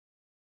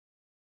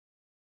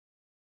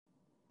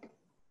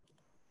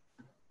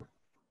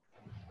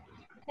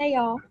Hey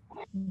y'all.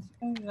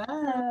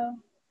 Hello.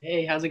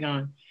 Hey, how's it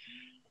going?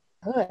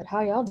 Good.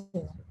 How y'all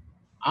doing?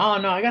 Oh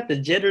no, I got the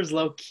jitters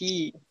low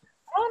key.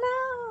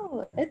 Oh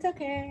no, it's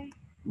okay.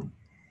 So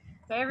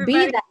B,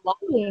 everybody, that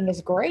lighting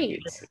is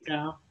great.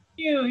 Yeah.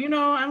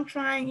 I'm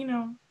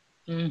trying.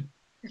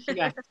 She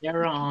got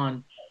Sarah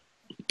on.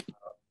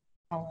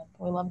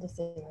 We love to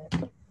see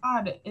it.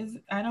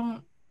 I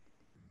don't,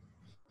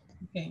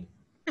 okay.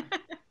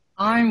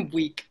 I'm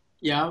weak.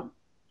 Yep.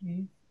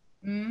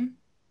 Mm.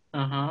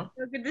 Uh-huh.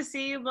 So good to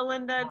see you,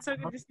 Belinda. It's so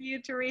good to see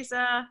you,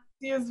 Teresa.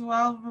 See you as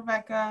well,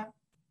 Rebecca.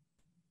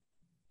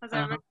 How's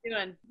Uh-huh.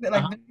 everybody doing?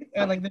 Like this,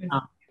 or like this,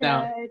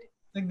 Down. Good.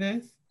 like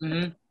this.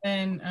 Mm-hmm.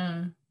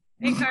 And,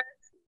 Hey, Car-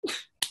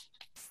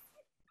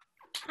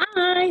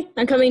 Hi,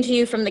 I'm coming to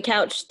you from the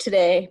couch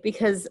today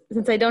because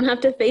since I don't have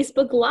to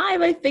Facebook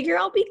Live, I figure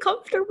I'll be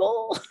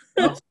comfortable.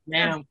 Yes,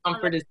 ma'am.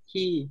 Comfort is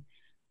key.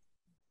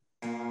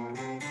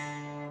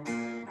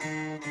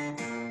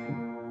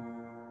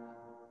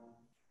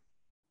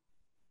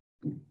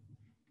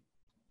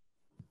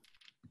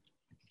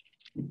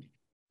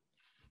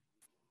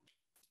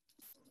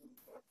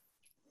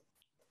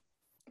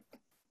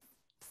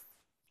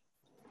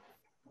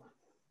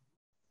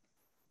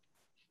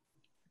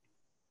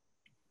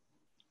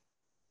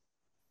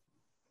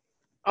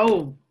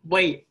 Oh,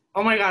 wait.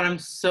 Oh my God, I'm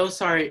so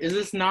sorry. Is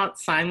this not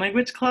sign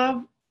language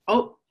club?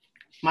 Oh,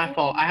 my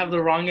fault. I have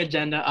the wrong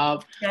agenda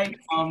up. okay.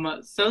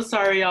 So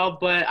sorry, y'all,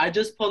 but I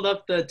just pulled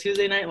up the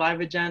Tuesday Night Live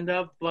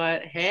agenda.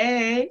 But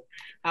hey,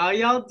 how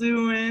y'all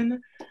doing?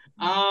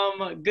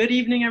 Good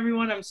evening,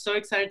 everyone. I'm so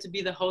excited to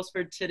be the host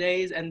for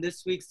today's and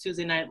this week's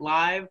Tuesday Night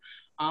Live.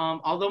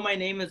 Although my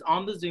name is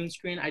on the Zoom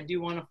screen, I do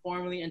want to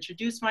formally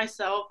introduce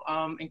myself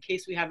in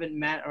case we haven't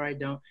met or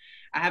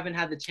I haven't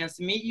had the chance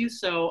to meet you.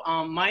 So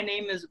my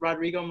name is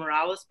Rodrigo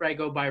Morales, but I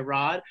go by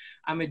Rod.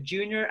 I'm a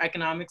junior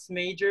economics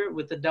major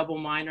with a double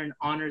minor in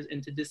honors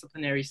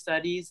interdisciplinary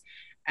studies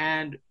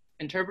and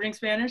interpreting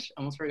Spanish.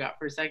 Almost forgot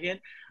for a second.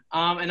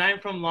 And I'm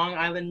from Long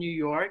Island, New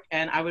York.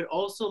 And I would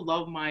also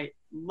love my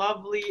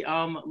lovely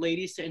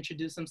ladies to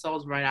introduce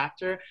themselves right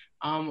after.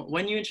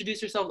 When you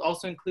introduce yourselves,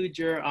 also include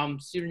your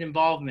student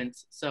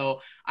involvements.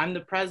 So I'm the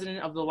president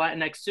of the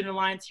Latinx Student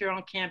Alliance here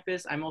on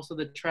campus. I'm also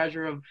the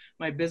treasurer of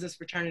my business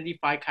fraternity,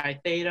 Phi Chi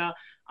Theta.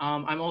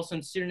 I'm also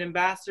in student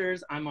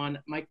ambassadors. I'm on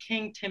my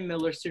King Tim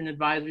Miller Student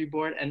Advisory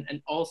Board and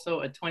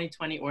also a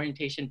 2020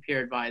 orientation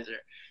peer advisor.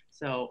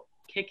 So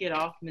kick it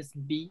off, Miss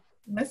B.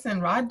 Listen,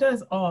 Rod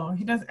does all.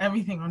 He does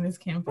everything on this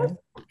campus.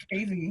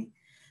 Crazy.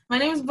 My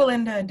name is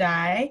Belinda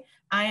Addae.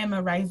 I am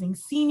a rising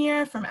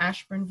senior from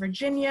Ashburn,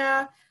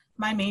 Virginia.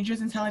 My major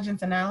is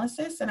intelligence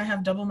analysis, and I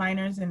have double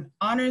minors in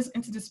honors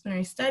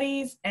interdisciplinary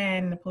studies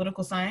and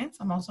political science.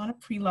 I'm also on a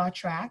pre-law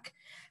track.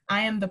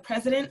 I am the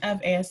president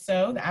of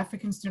ASO, the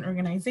African Student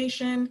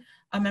Organization,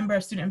 a member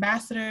of Student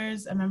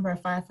Ambassadors, a member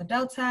of Phi Alpha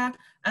Delta,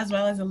 as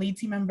well as a lead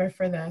team member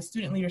for the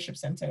Student Leadership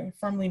Center,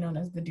 formerly known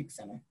as the Duke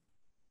Center.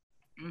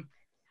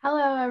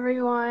 Hello,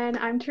 everyone.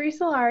 I'm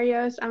Teresa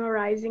Larios. I'm a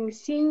rising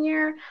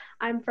senior.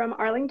 I'm from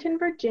Arlington,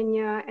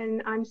 Virginia,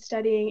 and I'm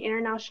studying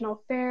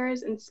international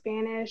affairs and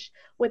Spanish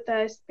with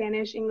a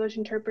Spanish English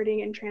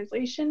interpreting and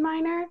translation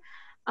minor.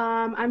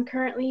 I'm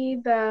currently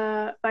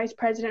the vice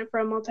president for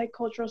a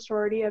multicultural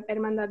sorority of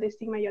Hermandad de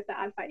Sigma Iota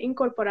Alpha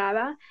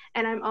Incorporada,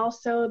 and I'm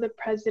also the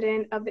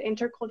president of the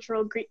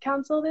Intercultural Greek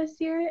Council this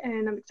year,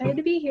 and I'm excited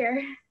to be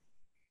here.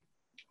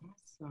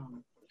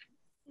 Awesome.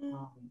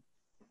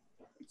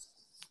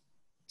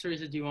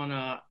 Teresa, do you want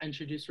to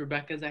introduce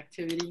Rebecca's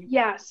activity?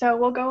 Yeah, so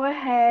we'll go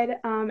ahead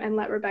and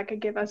let Rebecca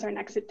give us our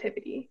next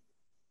activity.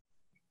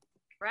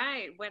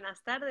 Right.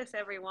 Buenas tardes,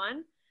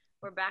 everyone.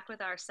 We're back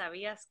with our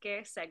 ¿Sabías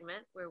qué?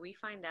 Segment where we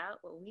find out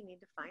what we need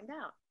to find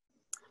out.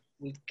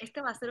 Este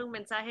va a ser un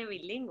mensaje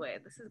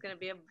bilingüe. This is going to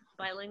be a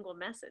bilingual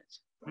message.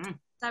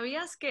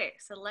 ¿Sabías qué?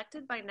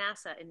 Selected by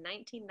NASA in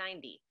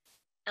 1990,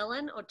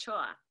 Ellen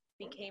Ochoa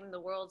became the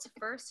world's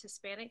first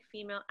Hispanic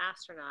female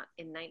astronaut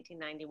in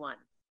 1991.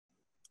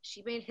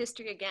 She made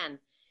history again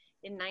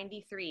in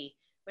 93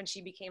 when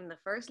she became the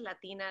first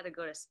Latina to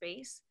go to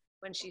space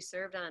when she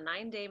served on a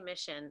 9-day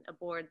mission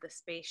aboard the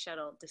Space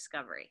Shuttle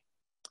Discovery.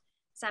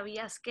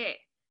 ¿Sabías qué?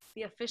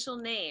 The official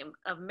name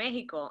of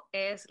Mexico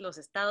es Los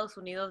Estados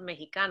Unidos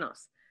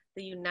Mexicanos,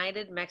 the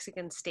United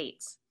Mexican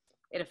States.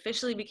 It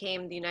officially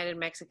became the United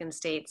Mexican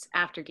States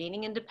after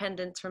gaining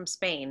independence from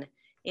Spain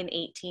in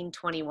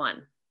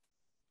 1821.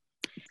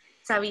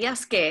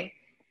 ¿Sabías qué?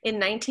 In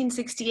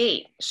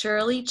 1968,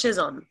 Shirley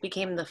Chisholm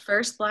became the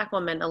first Black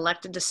woman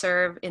elected to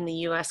serve in the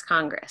U.S.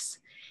 Congress.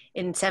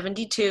 In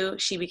 72,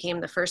 she became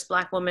the first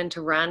Black woman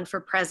to run for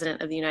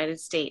president of the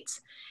United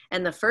States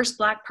and the first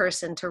Black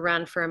person to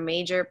run for a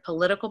major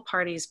political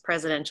party's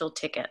presidential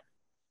ticket.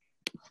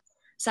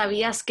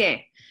 ¿Sabías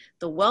qué?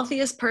 The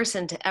wealthiest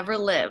person to ever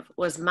live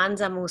was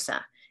Mansa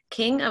Musa,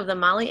 king of the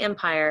Mali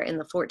Empire in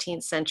the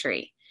 14th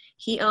century.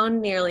 He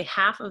owned nearly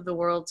half of the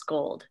world's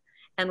gold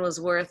and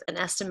was worth an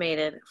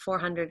estimated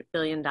 $400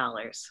 billion.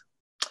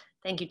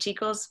 Thank you,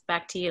 chicos.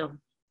 Back to you.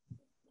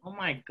 Oh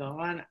my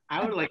God,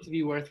 I would like to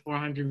be worth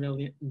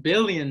 $400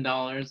 billion.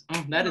 Oh,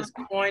 that is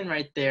coin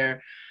right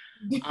there.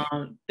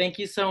 Thank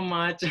you so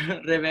much,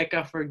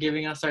 Rebecca, for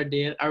giving us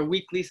our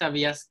weekly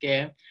Sabías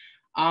Que.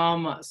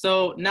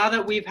 So now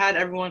that we've had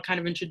everyone kind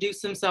of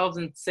introduce themselves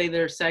and say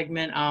their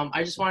segment,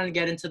 I just wanted to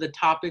get into the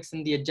topics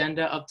and the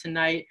agenda of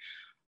tonight.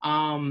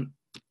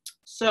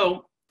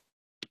 So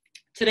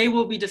today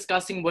we'll be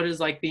discussing what it's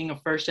like being a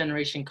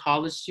first-generation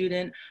college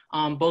student,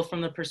 both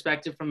from the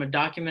perspective from a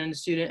documented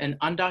student and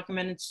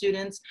undocumented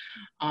students.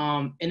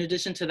 In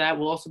addition to that,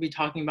 we'll also be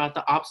talking about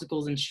the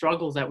obstacles and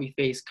struggles that we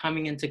face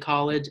coming into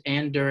college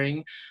and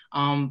during,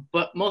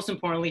 but most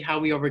importantly, how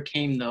we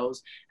overcame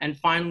those. And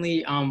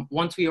finally,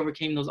 once we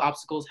overcame those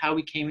obstacles, how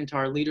we came into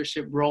our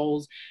leadership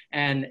roles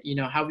and, you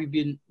know, how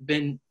we've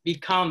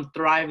become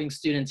thriving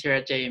students here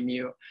at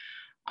JMU.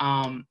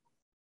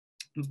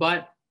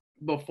 But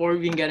before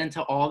we can get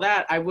into all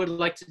that, I would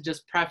like to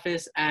just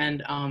preface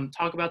and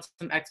talk about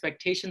some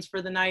expectations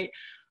for the night.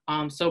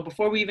 So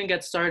before we even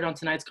get started on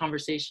tonight's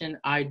conversation,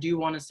 I do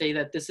want to say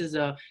that this is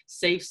a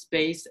safe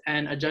space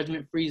and a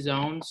judgment-free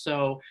zone.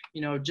 So,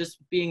 you know, just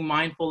being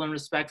mindful and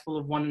respectful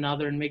of one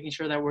another and making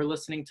sure that we're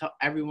listening to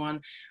everyone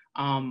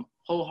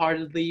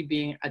wholeheartedly,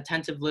 being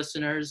attentive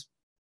listeners.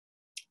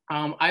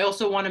 I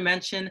also want to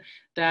mention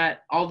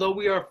that although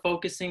we are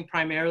focusing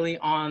primarily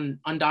on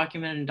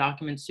undocumented and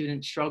documented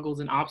student struggles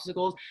and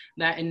obstacles,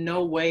 that in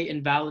no way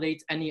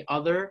invalidates any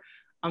other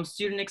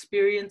student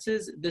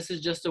experiences. This is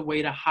just a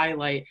way to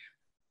highlight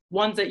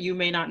ones that you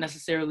may not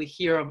necessarily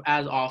hear of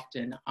as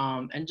often,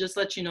 and just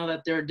let you know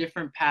that there are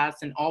different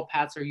paths and all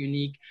paths are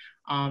unique,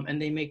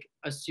 and they make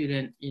a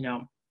student, you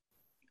know,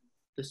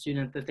 the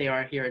student that they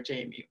are here at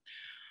JMU.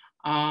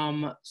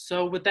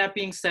 So with that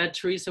being said,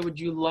 Teresa, would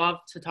you love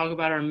to talk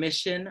about our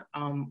mission,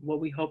 what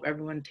we hope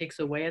everyone takes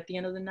away at the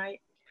end of the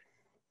night?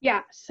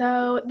 Yeah,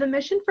 so the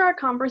mission for our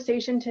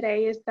conversation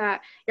today is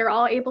that you're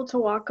all able to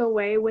walk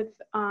away with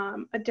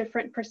a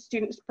different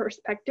student's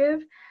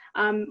perspective,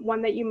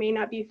 one that you may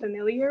not be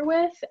familiar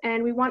with,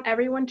 and we want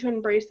everyone to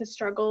embrace the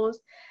struggles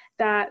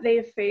that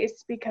they've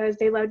faced because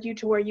they led you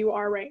to where you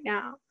are right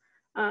now.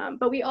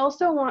 But we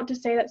also want to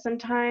say that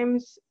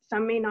sometimes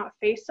some may not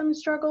face some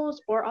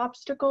struggles or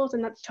obstacles,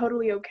 and that's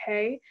totally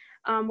okay.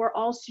 We're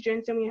all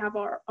students and we have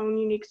our own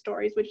unique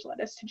stories which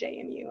led us to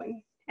JMU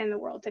and the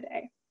world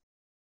today.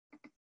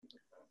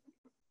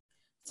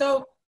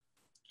 So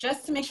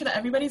just to make sure that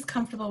everybody's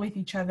comfortable with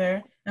each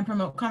other and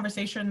promote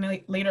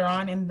conversation later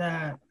on in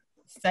the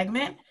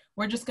segment,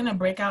 we're just going to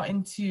break out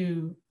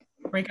into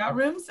breakout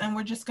rooms and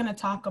we're just going to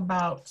talk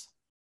about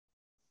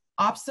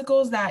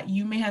obstacles that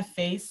you may have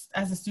faced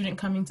as a student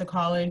coming to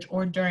college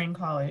or during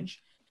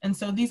college. And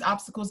so these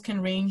obstacles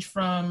can range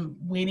from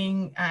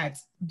waiting at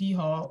D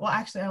Hall. Well,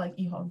 actually, I like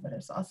E Hall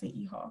better, so I'll say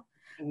E Hall.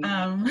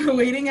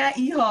 Waiting at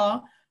E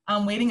Hall,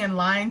 waiting in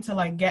line to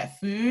like get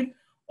food,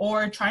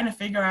 or trying to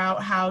figure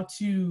out how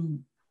to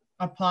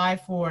apply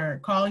for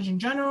college in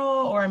general,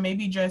 or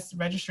maybe just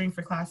registering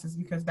for classes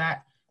because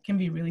that can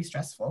be really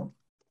stressful.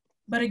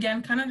 But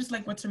again, kind of just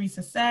like what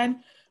Teresa said,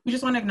 we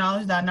just want to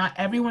acknowledge that not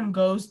everyone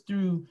goes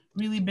through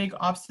really big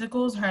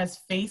obstacles or has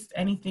faced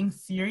anything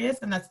serious,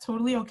 and that's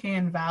totally okay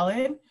and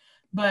valid.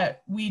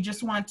 But we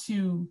just want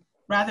to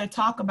rather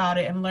talk about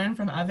it and learn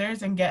from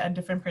others and get a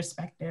different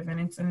perspective. And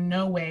it's in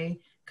no way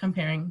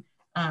comparing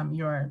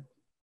your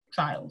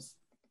trials.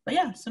 But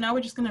yeah, so now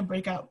we're just going to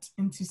break out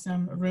into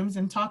some rooms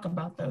and talk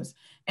about those.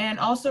 And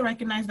also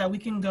recognize that we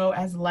can go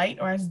as light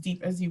or as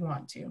deep as you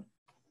want to.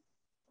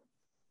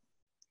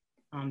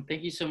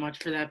 Thank you so much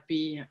for that,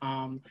 B.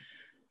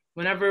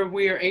 Whenever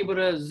we are able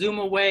to Zoom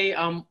away,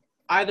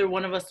 either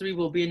one of us three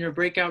will be in your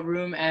breakout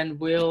room and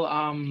we'll,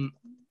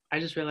 I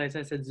just realized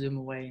I said Zoom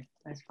away.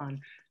 That's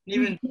fun.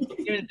 Didn't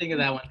even think of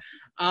that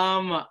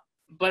one.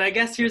 But I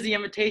guess here's the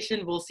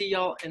invitation. We'll see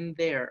y'all in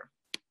there.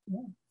 Yeah.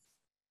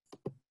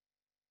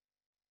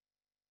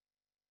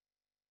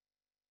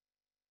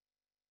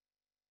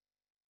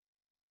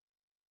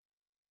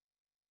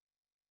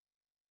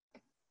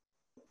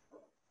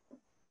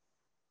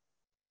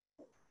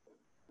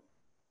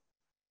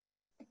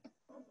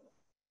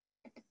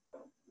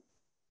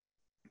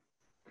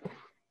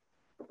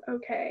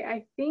 Okay,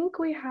 I think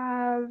we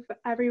have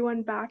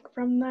everyone back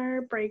from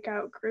their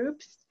breakout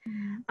groups.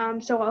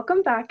 So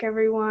welcome back,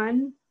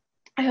 everyone.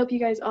 I hope you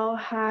guys all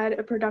had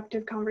a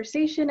productive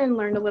conversation and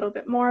learned a little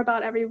bit more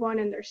about everyone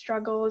and their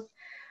struggles.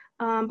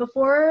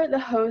 Before the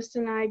host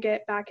and I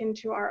get back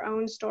into our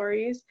own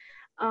stories,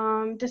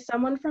 does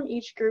someone from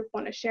each group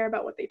want to share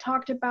about what they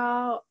talked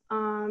about?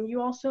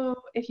 You also,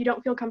 if you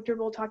don't feel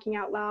comfortable talking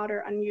out loud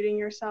or unmuting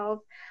yourself,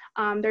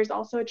 there's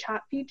also a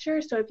chat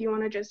feature. So if you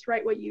want to just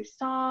write what you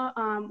saw,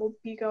 we'll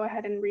go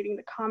ahead and reading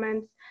the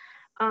comments.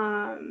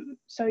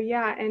 So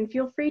yeah, and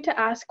feel free to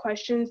ask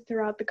questions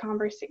throughout the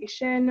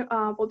conversation.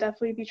 We'll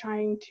definitely be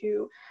trying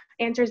to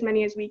answer as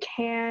many as we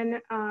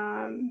can.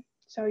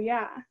 So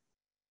yeah.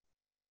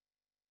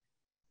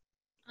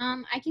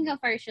 I can go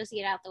first just to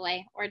get out the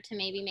way or to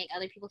maybe make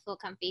other people feel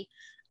comfy.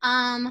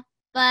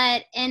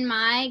 But in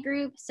my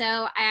group, so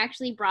I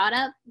actually brought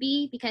up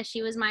B because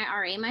she was my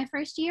RA my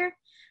first year.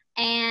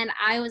 and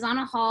I was on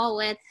a hall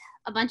with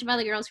a bunch of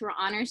other girls who were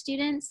honor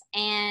students,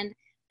 and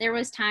there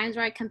was times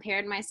where I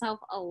compared myself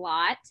a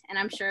lot, and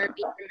I'm sure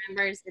B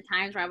remembers the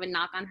times where I would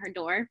knock on her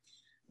door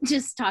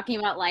just talking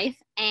about life.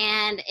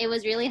 And it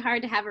was really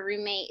hard to have a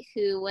roommate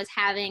who was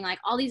having like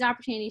all these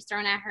opportunities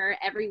thrown at her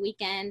every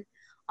weekend,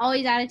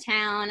 always out of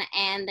town.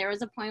 And there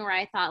was a point where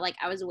I thought like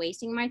I was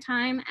wasting my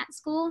time at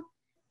school.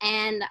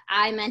 And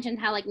I mentioned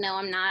how like, no,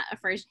 I'm not a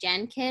first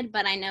gen kid,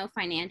 but I know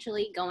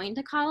financially going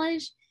to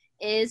college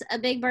is a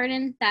big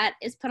burden that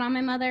is put on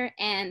my mother.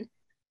 And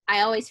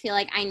I always feel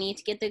like I need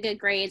to get the good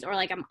grades, or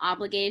like I'm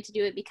obligated to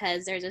do it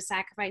because there's a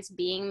sacrifice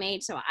being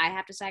made. So I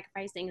have to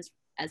sacrifice things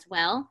as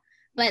well.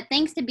 But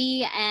thanks to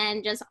B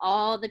and just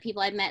all the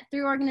people I've met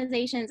through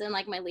organizations and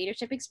like my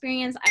leadership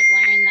experience, I've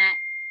learned that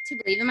to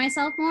believe in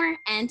myself more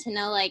and to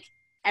know like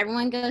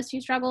everyone goes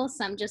through struggles.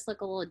 Some just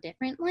look a little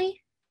differently.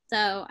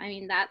 So, I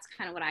mean, that's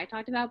kind of what I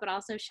talked about, but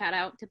also shout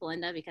out to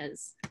Belinda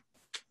because,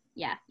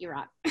 yeah, you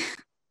rock.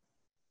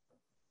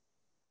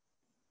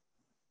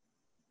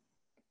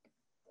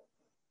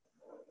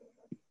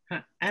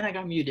 And I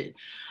got muted.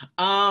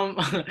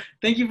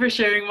 Thank you for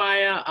sharing,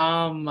 Maya.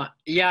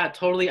 Yeah,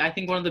 totally. I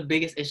think one of the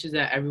biggest issues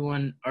that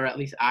everyone, or at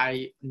least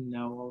I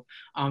know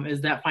of,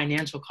 is that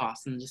financial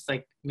cost and just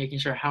like making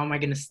sure, how am I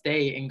going to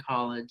stay in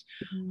college?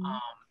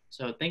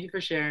 So thank you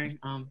for sharing.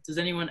 Does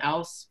anyone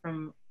else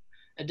from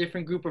a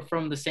different group or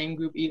from the same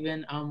group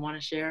even want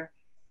to share?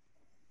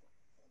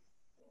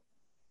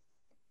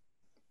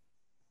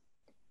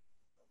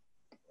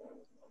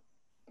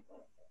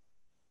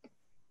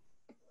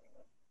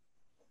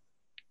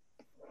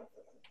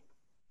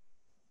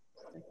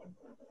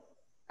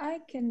 I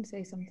can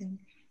say something.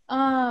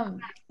 I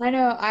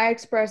know I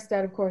expressed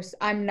that, of course,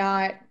 I'm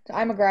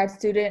a grad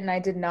student and I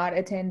did not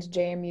attend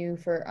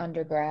JMU for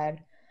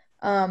undergrad.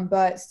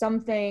 But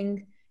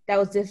something that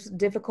was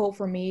difficult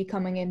for me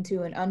coming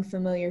into an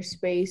unfamiliar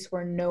space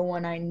where no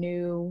one I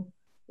knew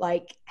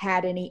like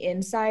had any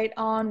insight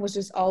on was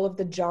just all of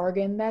the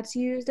jargon that's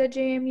used at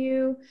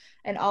JMU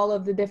and all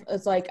of the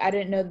it's like I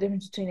didn't know the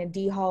difference between a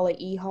D hall, a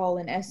E hall,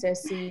 an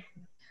SSC,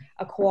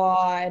 a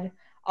quad,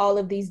 all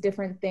of these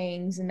different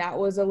things. And that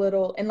was a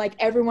little, and like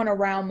everyone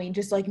around me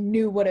just like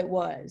knew what it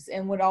was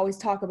and would always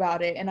talk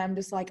about it. And I'm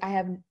just like,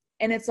 and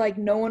it's like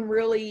no one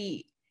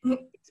really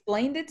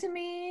explained it to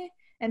me.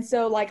 And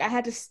so like I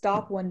had to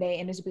stop one day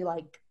and just be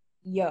like,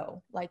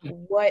 yo, like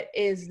what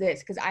is this?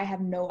 Because I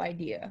have no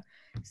idea.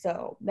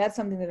 So that's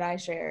something that I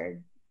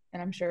shared,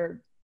 and I'm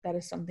sure that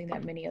is something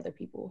that many other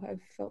people have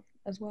felt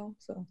as well.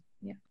 So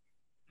yeah.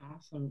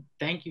 Awesome.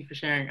 Thank you for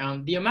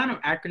sharing. The amount of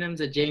acronyms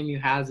that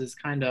JMU has is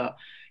kind of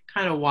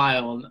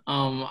wild.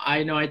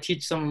 I know I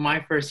teach some of my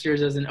first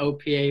years as an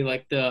OPA,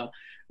 like the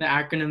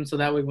acronym, so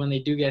that way when they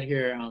do get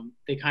here,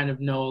 they kind of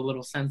know a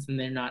little sense and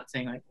they're not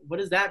saying like, what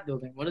is that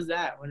building? What is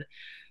that?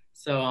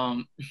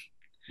 So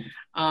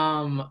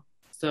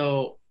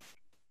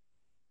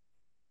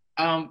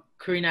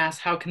Karina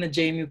asked, how can the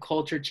JMU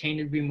culture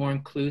change to be more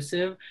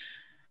inclusive?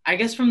 I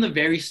guess from the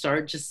very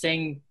start, just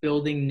saying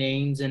building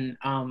names and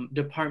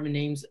department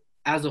names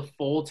as a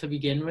whole to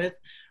begin with.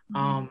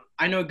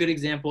 I know a good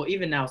example,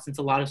 even now, since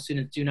a lot of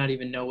students do not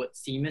even know what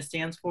CMIS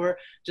stands for,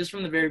 just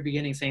from the very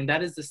beginning saying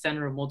that is the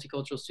Center of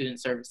Multicultural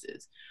Student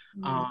Services.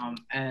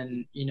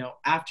 And, you know,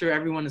 after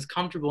everyone is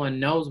comfortable and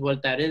knows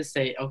what that is,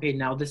 say, okay,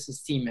 now this is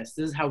CMIS.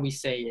 This is how we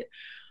say it.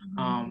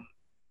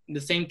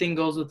 The same thing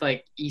goes with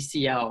like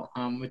ECL,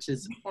 which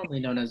is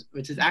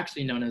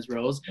actually known as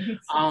Rose.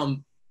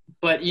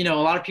 But, you know,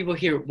 a lot of people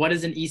hear, what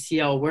is an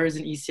ECL? Where is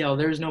an ECL?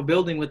 There's no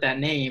building with that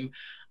name.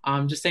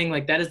 Just saying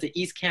like that is the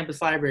East Campus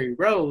Library,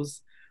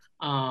 Rose.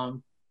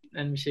 And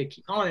we should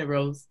keep calling it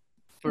Rose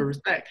for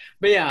respect.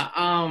 But yeah,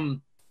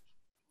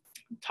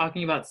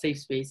 talking about safe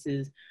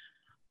spaces,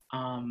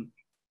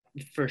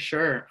 for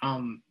sure.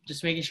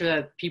 Just making sure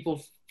that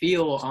people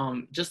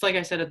feel, just like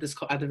I said at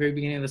the very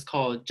beginning of this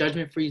call, a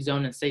judgment-free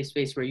zone and safe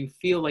space where you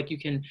feel like you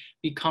can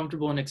be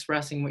comfortable in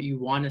expressing what you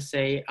want to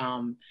say,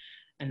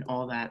 and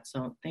all that.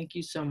 So thank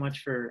you so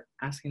much for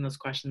asking those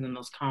questions and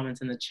those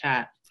comments in the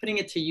chat, putting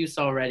it to use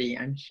already.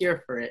 I'm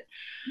here for it.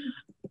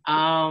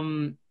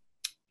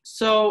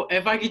 So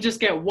if I could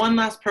just get one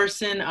last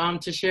person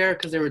to share,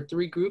 because there were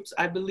 3 groups,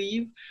 I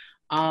believe.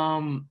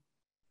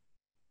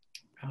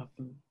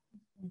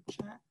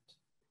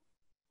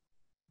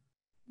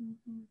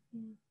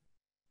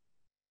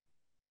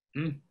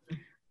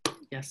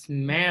 Yes,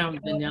 ma'am,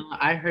 Daniela.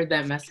 I heard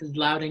that message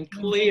loud and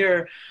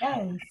clear.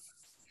 Yes.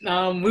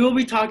 We will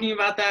be talking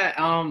about that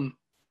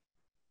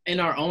in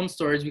our own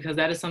stories, because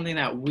that is something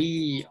that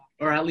we,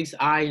 or at least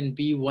I and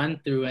B,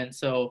 went through. And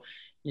so,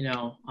 you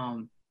know,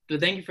 but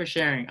thank you for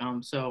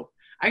sharing. So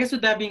I guess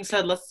with that being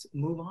said, let's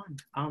move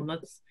on.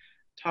 Let's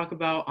talk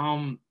about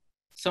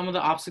some of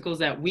the obstacles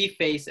that we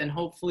face, and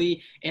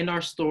hopefully in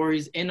our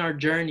stories, in our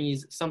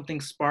journeys,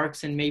 something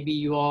sparks and maybe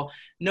you all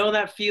know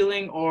that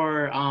feeling,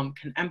 or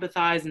can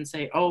empathize and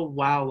say, oh,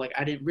 wow, like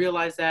I didn't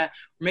realize that.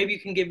 Or maybe you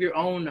can give your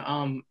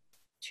own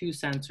 2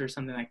 cents or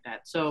something like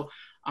that. So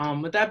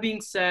with that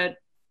being said,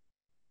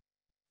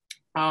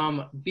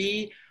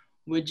 B,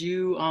 would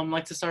you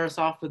like to start us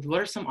off with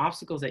what are some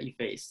obstacles that you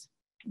faced?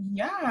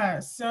 Yeah,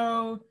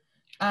 so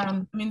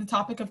I mean, the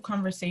topic of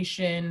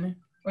conversation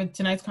or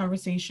tonight's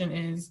conversation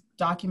is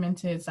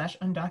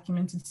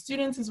documented/undocumented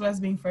students as well as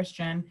being first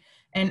gen.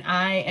 And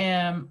I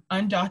am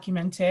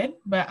undocumented,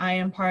 but I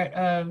am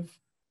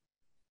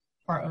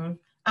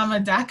I'm a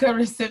DACA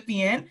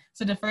recipient,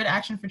 so Deferred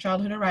Action for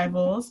Childhood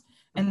Arrivals.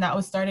 And that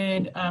was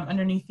started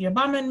underneath the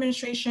Obama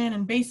administration.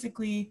 And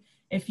basically,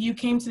 if you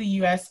came to the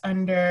US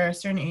under a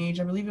certain age,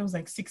 I believe it was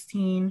like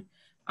 16,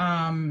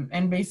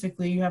 and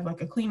basically you have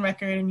like a clean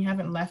record and you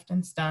haven't left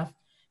and stuff,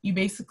 you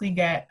basically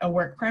get a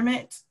work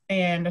permit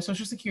and a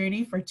social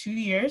security for 2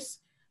 years.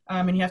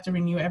 And you have to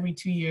renew every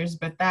 2 years.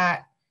 But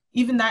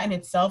even that in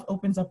itself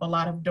opens up a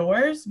lot of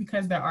doors,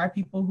 because there are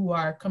people who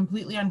are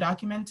completely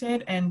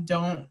undocumented and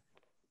don't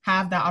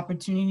have that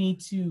opportunity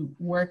to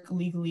work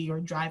legally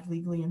or drive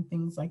legally and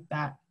things like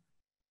that.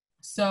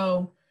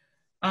 So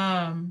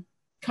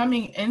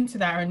coming into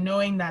that, or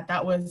knowing that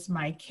that was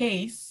my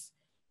case,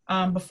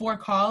 before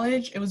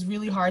college, it was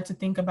really hard to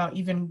think about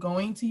even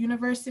going to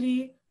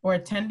university or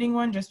attending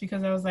one, just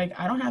because I was like,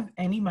 I don't have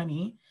any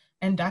money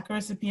and DACA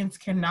recipients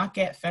cannot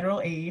get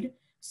federal aid.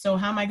 So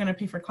how am I going to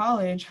pay for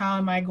college? How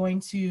am I going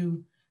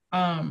to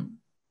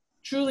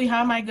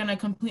how am I going to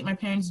complete my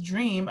parents'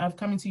 dream of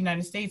coming to the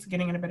United States,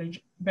 getting a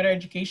better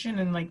education,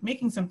 and like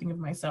making something of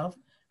myself,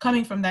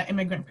 coming from that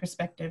immigrant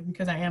perspective,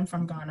 because I am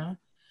from Ghana.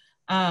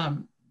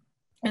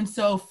 And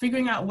so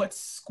figuring out what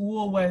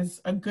school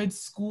was a good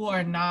school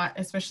or not,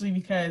 especially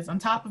because on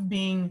top of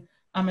being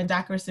a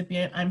DACA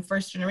recipient, I'm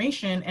first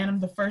generation and I'm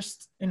the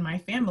first in my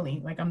family.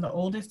 Like, I'm the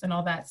oldest and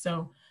all that.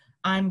 So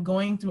I'm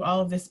going through all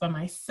of this by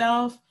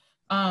myself,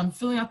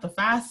 filling out the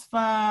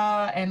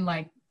FAFSA and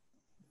like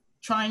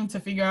trying to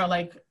figure out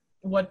like,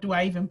 what do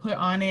I even put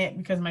on it,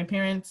 because my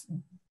parents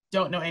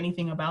don't know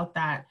anything about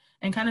that,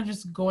 and kind of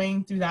just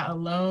going through that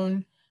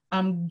alone.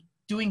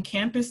 Doing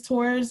campus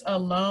tours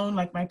alone,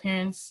 like my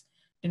parents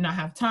did not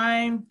have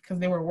time because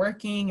they were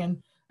working.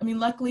 And I mean,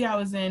 luckily I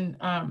was in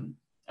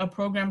a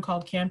program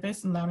called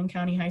Campus in Loudoun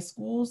County high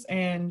schools,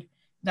 and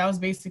that was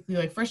basically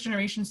like first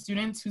generation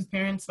students whose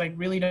parents like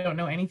really don't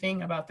know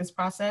anything about this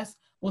process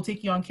will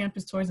take you on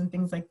campus tours and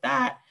things like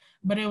that.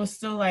 But it was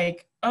still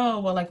like, oh,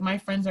 well, like my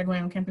friends are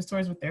going on campus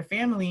tours with their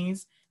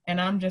families, and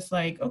I'm just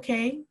like,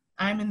 okay,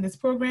 I'm in this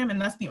program, and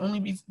that's the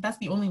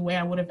only way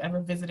I would have ever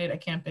visited a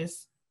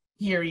campus,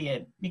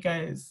 period,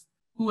 because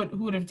who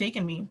would have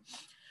taken me?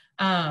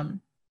 And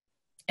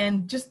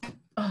just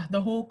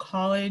the whole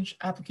college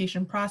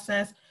application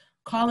process,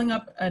 calling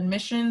up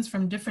admissions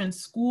from different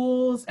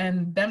schools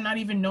and them not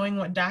even knowing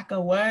what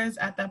DACA was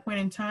at that point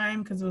in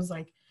time, because it was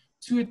like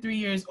 2 or 3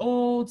 years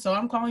old. So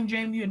I'm calling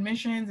JMU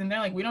admissions and they're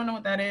like, we don't know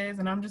what that is.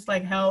 And I'm just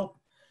like, help,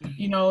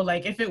 you know,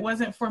 like if it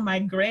wasn't for my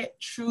grit,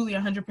 truly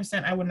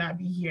 100%, I would not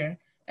be here,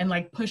 and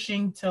like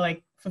pushing to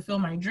like fulfill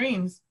my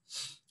dreams.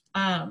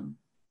 And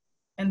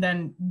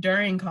then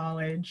during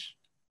college,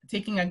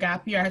 taking a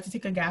gap year, I had to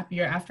take a gap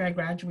year after I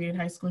graduated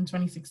high school in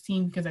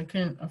 2016 because I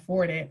couldn't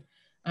afford it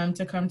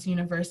to come to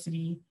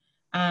university.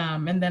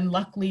 And then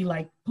luckily,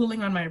 like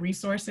pulling on my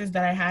resources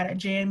that I had at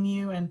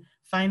JMU and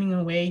finding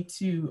a way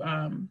to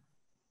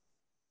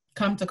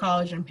come to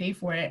college and pay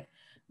for it.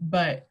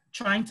 But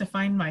trying to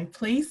find my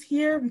place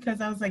here, because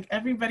I was like,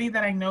 everybody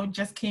that I know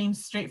just came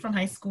straight from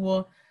high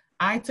school.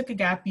 I took a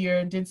gap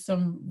year, did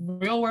some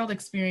real world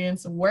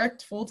experience,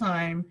 worked full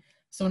time.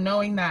 So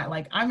knowing that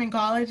like I'm in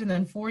college and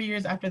then 4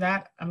 years after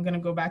that, I'm going to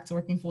go back to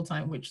working full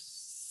time, which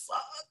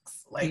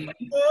sucks. Like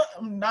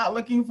I'm not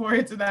looking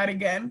forward to that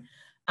again.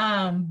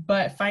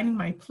 But finding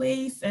my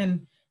place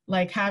and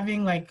like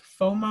having like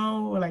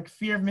FOMO, or like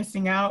fear of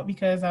missing out,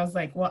 because I was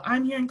like, well,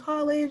 I'm here in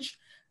college.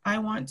 I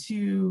want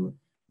to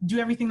do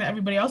everything that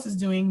everybody else is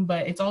doing,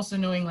 but it's also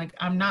knowing like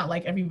I'm not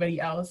like everybody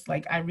else.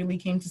 Like I really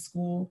came to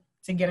school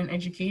to get an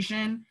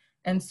education.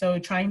 And so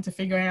trying to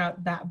figure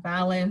out that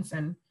balance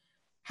and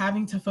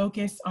having to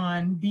focus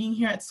on being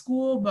here at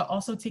school, but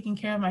also taking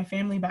care of my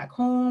family back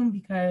home,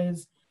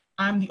 because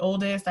I'm the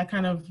oldest. I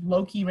kind of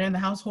low-key ran the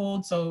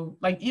household. So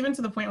like even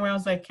to the point where I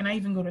was like, can I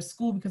even go to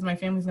school, because my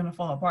family's gonna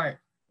fall apart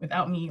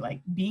without me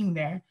like being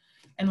there,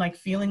 and like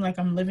feeling like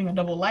I'm living a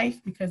double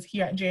life, because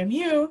here at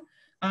JMU,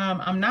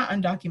 I'm not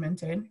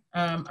undocumented.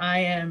 I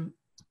am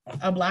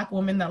a Black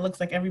woman that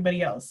looks like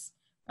everybody else,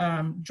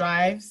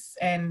 drives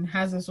and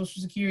has a social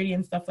security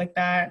and stuff like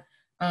that,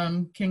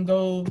 can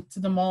go to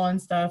the mall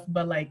and stuff.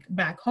 But like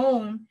back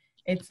home,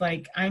 it's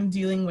like I'm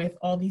dealing with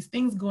all these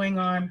things going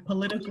on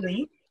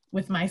politically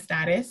with my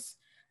status,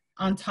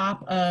 on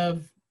top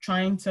of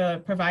trying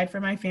to provide for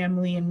my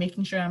family and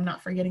making sure I'm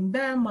not forgetting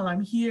them while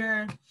I'm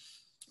here.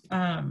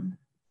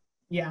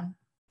 Yeah,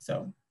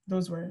 so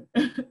those were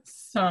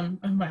some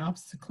of my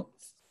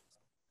obstacles.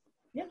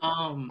 Yeah.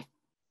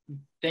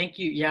 Thank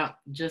you. Yeah,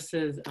 just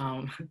as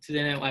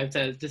Today Night Live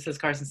says, just as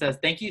Carson says,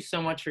 thank you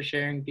so much for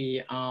sharing.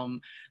 The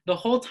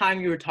whole time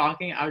you were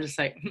talking, I was just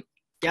like,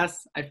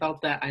 yes, I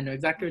felt that. I know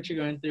exactly what you're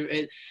going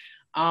through.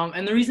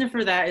 And the reason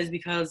for that is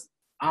because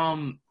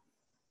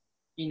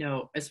you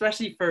know,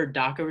 especially for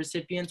DACA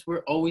recipients, we're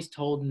always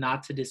told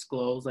not to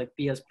disclose, like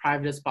be as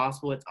private as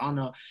possible. It's on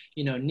a,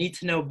 you know, need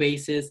to know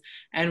basis.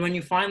 And when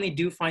you finally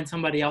do find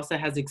somebody else that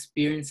has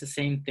experienced the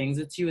same things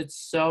as you, it's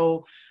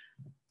so,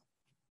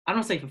 I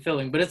don't say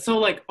fulfilling, but it's so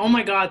like, oh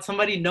my God,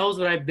 somebody knows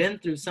what I've been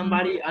through.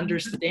 Somebody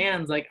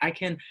understands. Like I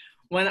can,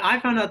 when I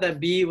found out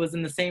that B was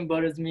in the same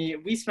boat as me,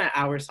 we spent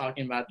hours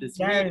talking about this.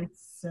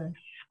 Yes.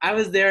 I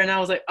was there and I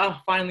was like, oh,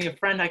 finally a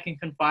friend I can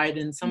confide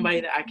in,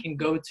 somebody that I can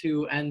go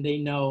to and they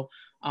know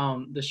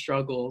the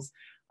struggles.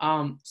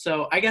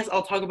 So I guess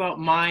I'll talk about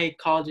my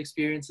college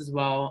experience as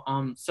well.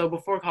 So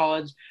before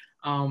college,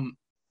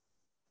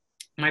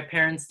 my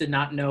parents did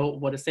not know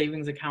what a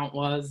savings account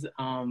was.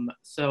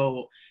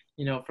 So,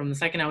 you know, from the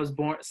second I was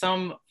born,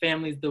 some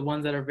families, the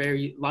ones that are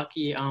very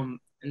lucky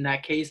in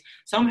that case,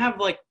 some have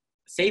like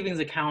savings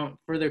account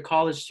for their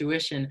college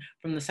tuition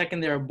from the second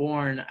they were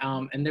born,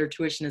 and their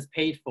tuition is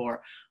paid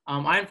for.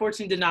 I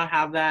unfortunately did not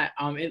have that.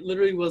 It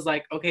literally was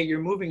like, okay,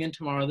 you're moving in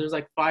tomorrow. There's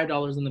like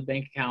 $5 in the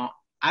bank account.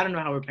 I don't know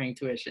how we're paying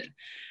tuition.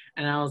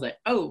 And I was like,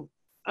 oh,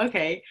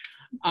 okay.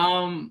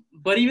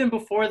 But even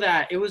before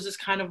that, it was just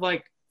kind of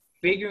like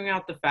figuring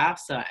out the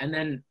FAFSA, and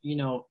then, you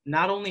know,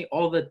 not only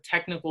all the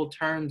technical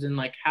terms and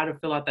like how to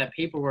fill out that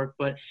paperwork,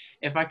 but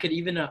if I could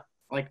even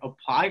like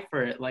apply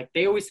for it. Like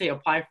they always say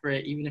apply for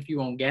it even if you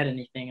won't get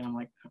anything, and I'm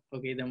like,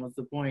 okay, then what's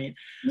the point?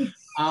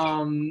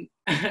 And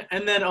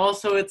then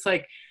also it's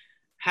like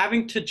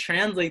having to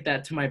translate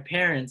that to my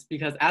parents,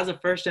 because as a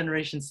first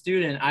generation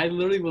student, I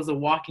literally was a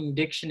walking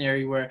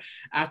dictionary where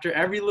after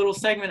every little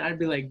segment I'd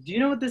be like, do you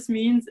know what this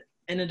means,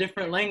 in a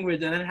different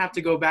language, and then have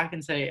to go back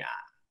and say,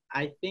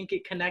 I think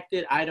it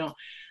connected, I don't.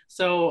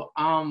 So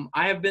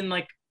I have been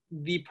like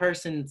the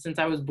person since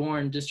I was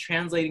born, just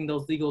translating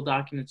those legal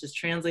documents, just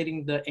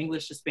translating the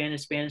English to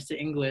Spanish, Spanish to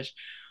English.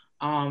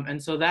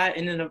 And so that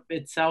in and of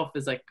itself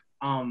is like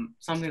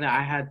something that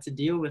I had to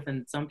deal with,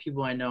 and some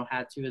people I know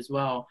had to as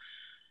well.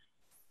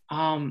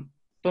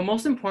 But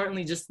most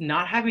importantly, just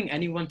not having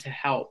anyone to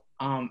help.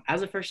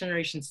 As a first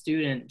generation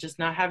student, just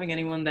not having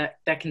anyone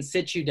that can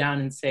sit you down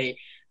and say,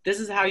 this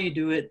is how you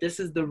do it. This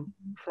is the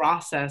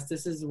process.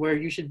 This is where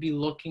you should be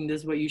looking.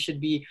 This is what you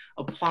should be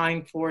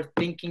applying for,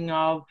 thinking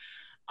of.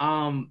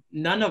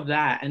 None of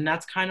that. And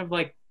that's kind of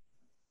like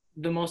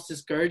the most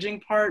discouraging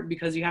part,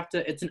 because you have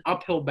to, it's an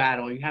uphill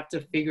battle. You have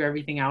to figure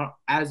everything out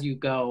as you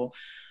go.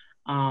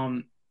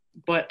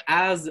 But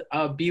as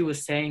B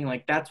was saying,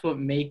 like that's what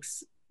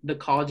makes the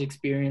college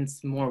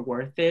experience more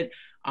worth it.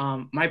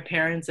 My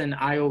parents and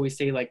I always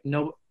say, like,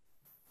 no,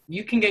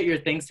 you can get your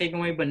things taken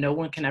away, but no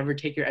one can ever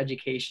take your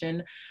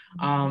education.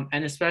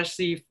 And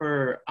especially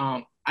for,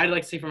 I'd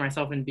like to say for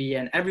myself and B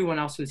and everyone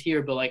else who's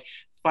here, but like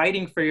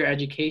fighting for your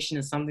education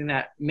is something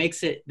that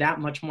makes it that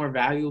much more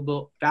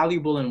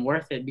valuable and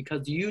worth it,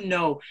 because you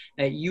know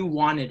that you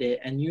wanted it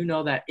and you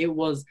know that it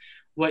was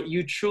what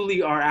you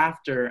truly are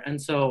after.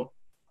 And so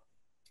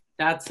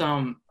that's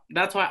why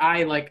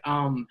I like,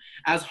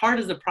 as hard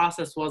as the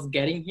process was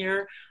getting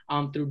here,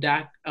 through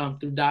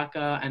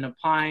DACA and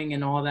applying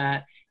and all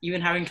that,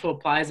 even having to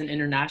apply as an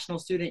international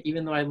student,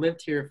 even though I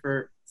lived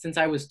here since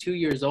I was 2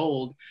 years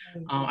old,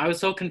 I was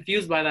so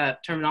confused by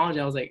that terminology.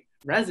 I was like,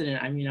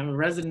 resident? I mean, I'm a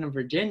resident of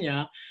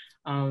Virginia.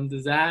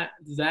 Does that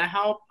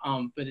help?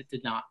 But it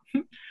did not.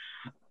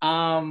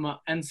 And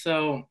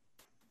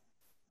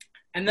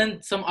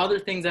then some other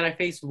things that I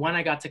faced when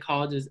I got to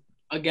college is,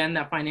 again,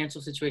 that financial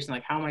situation,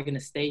 like how am I going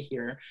to stay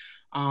here?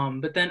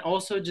 But then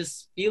also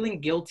just feeling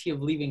guilty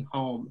of leaving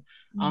home.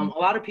 A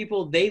lot of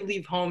people, they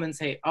leave home and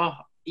say, oh,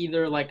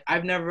 either like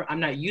I'm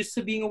not used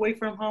to being away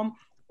from home,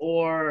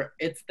 or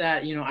it's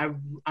that, you know,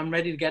 I'm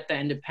ready to get that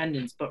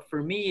independence. But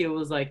for me, it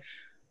was like,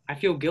 I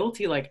feel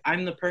guilty. Like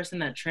I'm the person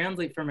that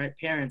translate for my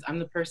parents. I'm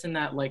the person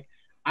that, like,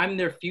 I'm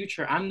their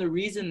future. I'm the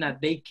reason that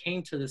they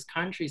came to this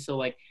country. So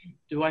like,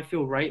 do I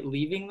feel right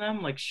leaving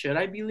them? Like, should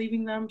I be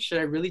leaving them? Should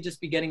I really just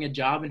be getting a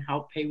job and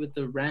help pay with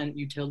the rent,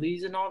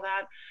 utilities and all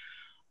that?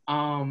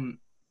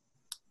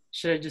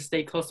 Should I just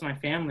stay close to my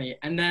family?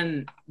 And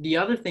then the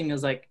other thing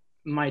is like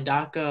my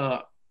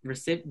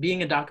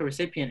being a DACA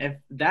recipient, if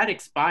that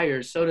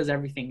expires, so does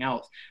everything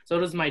else. So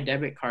does my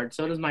debit card.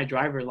 So does my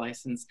driver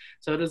license.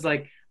 So does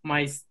like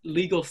my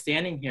legal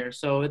standing here.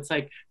 So it's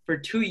like for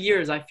 2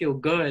 years I feel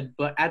good,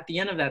 but at the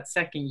end of that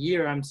second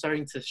year I'm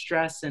starting to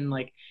stress, and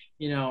like,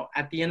 you know,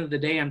 at the end of the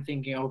day I'm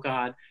thinking, oh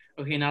God,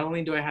 okay, not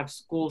only do I have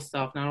school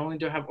stuff, not only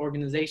do I have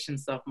organization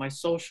stuff, my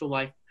social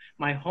life,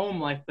 my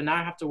home life, but now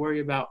I have to worry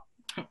about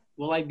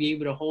will I be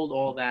able to hold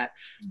all that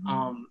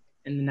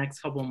in the next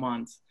couple of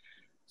months.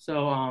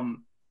 So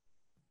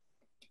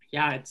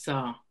yeah, it's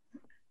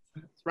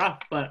rough,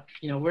 but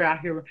you know, we're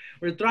out here,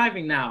 we're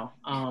thriving now.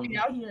 Out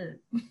here.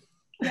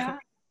 Yeah.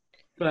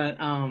 But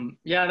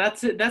yeah,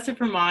 that's it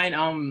for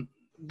mine.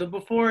 The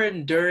before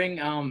and during,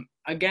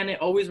 again,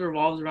 it always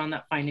revolves around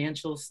that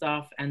financial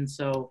stuff, and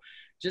so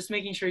just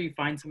making sure you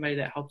find somebody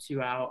that helps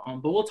you out.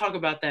 But we'll talk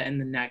about that in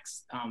the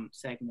next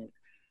segment.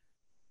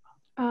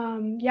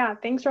 Yeah,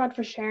 thanks, Rod,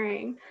 for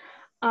sharing.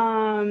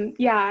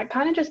 Yeah,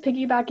 kind of just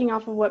piggybacking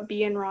off of what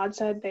B and Rod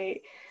said,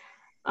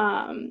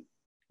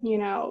 you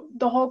know,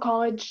 the whole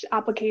college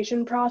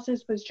application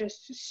process was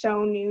just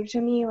so new to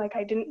me. Like,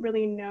 I didn't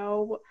really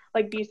know,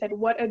 like B said,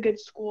 what a good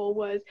school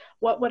was,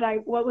 what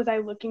was I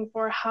looking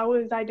for, how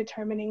was I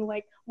determining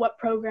like what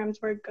programs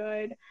were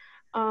good.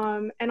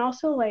 And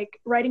also like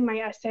writing my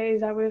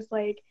essays, I was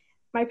like,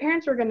 my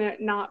parents were gonna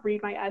not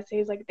read my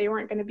essays, like they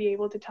weren't gonna be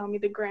able to tell me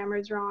the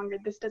grammar's wrong or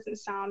this doesn't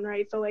sound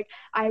right. So like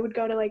I would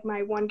go to like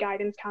my one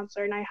guidance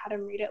counselor and I had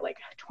him read it like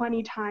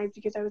 20 times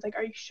because I was like,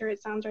 are you sure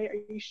it sounds right?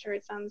 Are you sure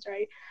it sounds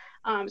right?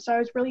 So I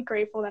was really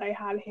grateful that I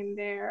had him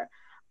there.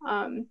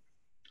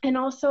 And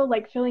also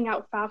like filling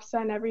out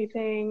FAFSA and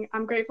everything.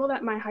 I'm grateful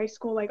that my high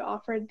school like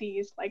offered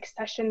these like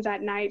sessions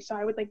at night. So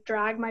I would like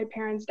drag my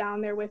parents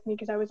down there with me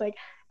because I was like,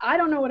 I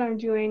don't know what I'm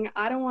doing.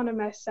 I don't want to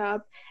mess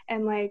up.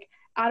 And like,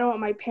 I don't want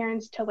my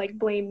parents to like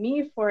blame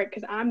me for it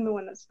because I'm the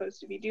one that's supposed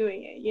to be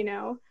doing it, you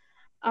know?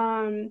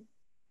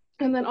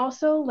 And then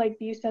also, like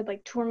you said,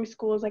 like touring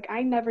schools, like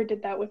I never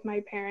did that with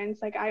my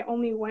parents. Like I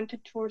only went to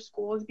tour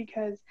schools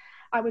because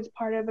I was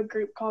part of a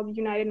group called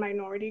United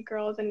Minority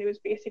Girls, and it was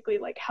basically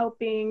like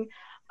helping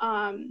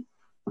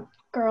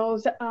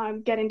girls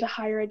get into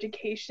higher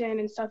education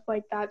and stuff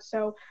like that.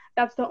 So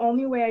that's the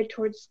only way I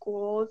toured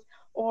schools.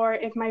 Or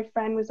if my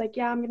friend was like,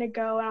 yeah, I'm gonna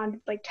go, and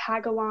I'd like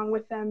tag along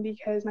with them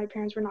because my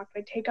parents were not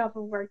gonna take off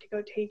of work to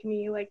go take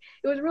me. Like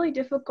it was really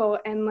difficult,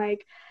 and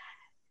like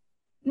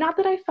not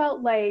that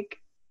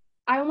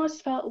I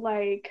almost felt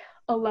like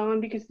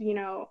alone because, you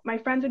know, my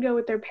friends would go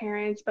with their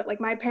parents, but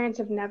like my parents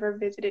have never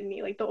visited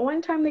me. Like the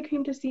one time they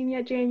came to see me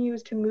at JMU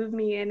was to move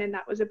me in, and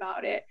that was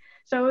about it.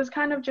 So it was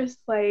kind of just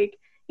like,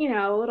 you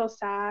know, a little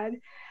sad.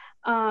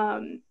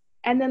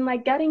 And then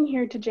like getting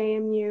here to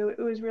JMU,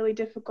 it was really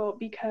difficult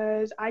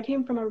because I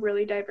came from a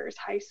really diverse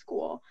high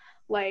school.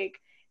 Like,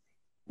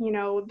 you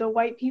know, the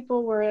white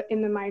people were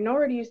in the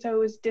minority, so it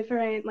was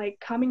different like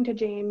coming to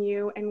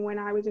JMU. And when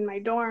I was in my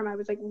dorm, I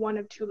was like one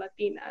of two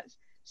Latinas.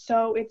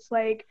 So it's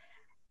like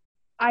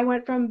I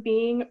went from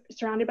being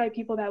surrounded by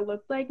people that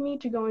looked like me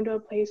to going to a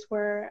place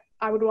where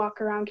I would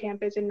walk around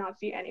campus and not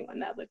see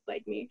anyone that looked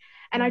like me.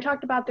 And I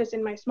talked about this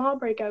in my small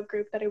breakout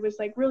group that it was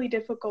like really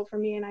difficult for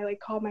me. And I like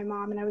called my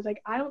mom and I was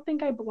like, I don't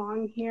think I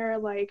belong here.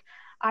 Like,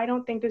 I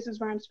don't think this is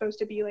where I'm supposed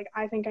to be. Like,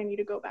 I think I need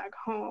to go back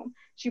home.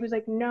 She was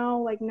like,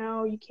 no,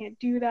 you can't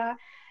do that.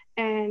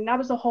 And that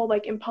was the whole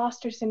like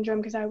imposter syndrome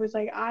because I was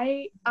like,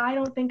 I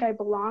don't think I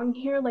belong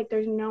here. Like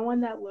there's no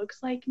one that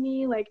looks like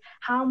me. Like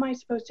how am I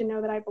supposed to know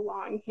that I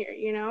belong here,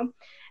 you know?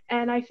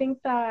 And I think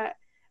that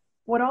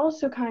what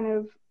also kind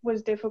of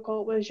was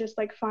difficult was just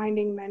like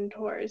finding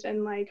mentors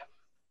and like,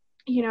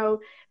 you know,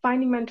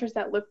 finding mentors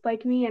that looked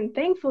like me. And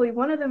thankfully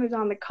one of them is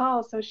on the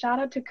call. So shout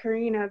out to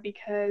Karina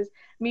because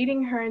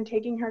meeting her and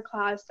taking her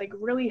class like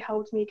really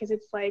helped me because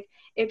it's like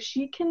if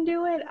she can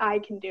do it, I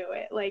can do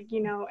it. Like,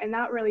 you know, and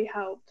that really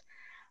helped.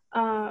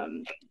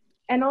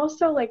 And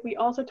also like we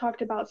also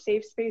talked about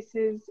safe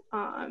spaces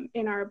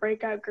in our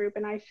breakout group,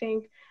 and I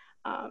think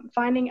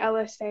finding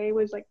LSA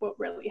was like what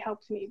really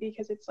helped me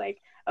because it's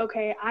like,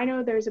 okay, I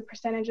know there's a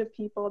percentage of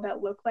people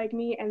that look like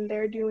me and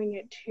they're doing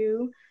it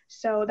too,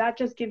 so that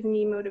just gives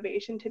me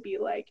motivation to be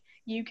like,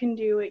 you can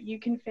do it, you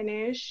can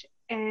finish.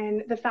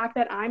 And the fact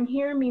that I'm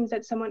here means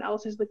that someone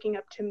else is looking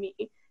up to me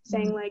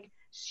saying like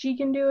she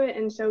can do it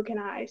and so can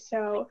I.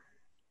 So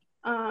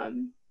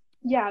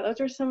yeah, those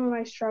are some of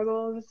my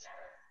struggles.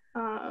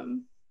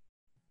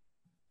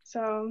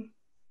 So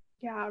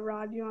yeah,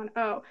 Rod, you want,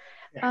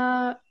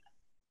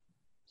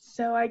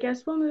 so I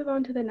guess we'll move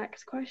on to the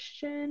next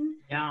question.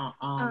 Yeah.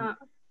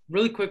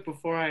 Really quick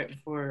before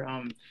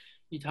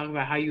you talk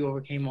about how you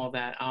overcame all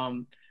that.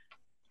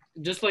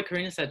 Just like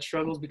Karina said,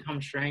 struggles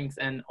become strengths,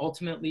 and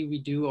ultimately we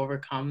do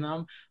overcome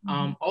them.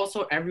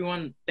 Also,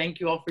 everyone, thank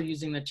you all for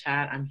using the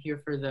chat. I'm here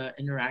for the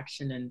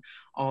interaction and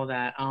all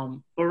that.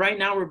 But right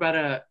now we're about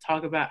to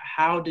talk about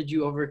how did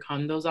you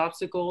overcome those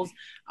obstacles,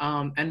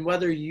 and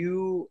whether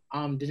you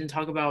didn't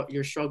talk about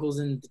your struggles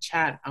in the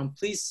chat,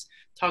 please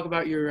talk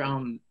about your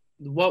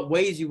what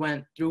ways you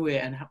went through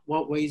it and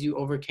what ways you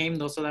overcame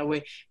those, so that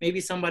way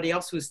maybe somebody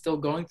else who's still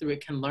going through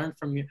it can learn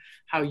from you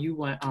how you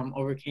went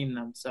overcame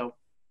them. So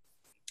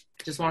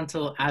just wanted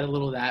to add a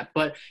little of that.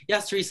 But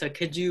yes, Teresa,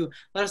 could you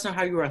let us know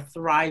how you are a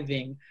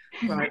thriving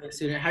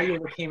student, how you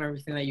overcame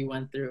everything that you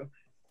went through?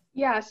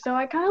 Yeah, so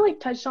I kind of like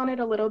touched on it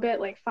a little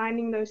bit, like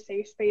finding those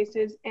safe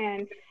spaces.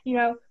 And, you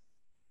know,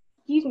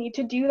 you need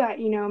to do that,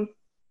 you know.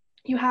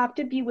 You have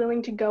to be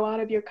willing to go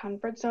out of your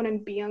comfort zone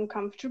and be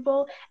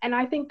uncomfortable. And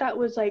I think that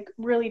was like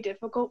really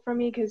difficult for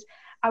me because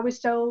I was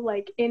so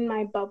like in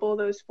my bubble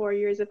those 4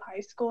 years of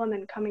high school, and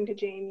then coming to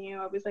JMU,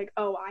 I was like,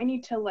 oh, I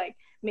need to like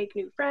make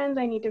new friends.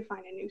 I need to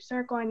find a new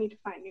circle. I need to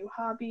find new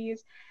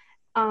hobbies.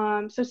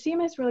 So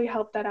CMS really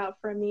helped that out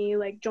for me.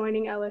 Like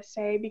joining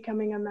LSA,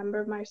 becoming a member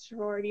of my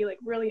sorority, like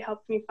really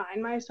helped me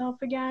find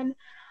myself again.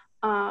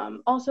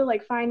 Also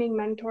like finding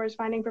mentors,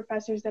 finding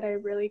professors that I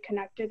really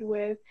connected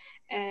with,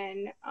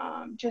 and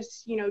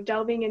just, you know,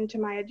 delving into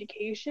my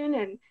education.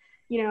 And,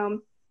 you know,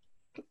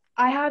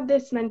 I have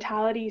this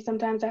mentality.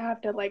 Sometimes I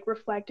have to like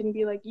reflect and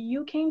be like,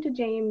 you came to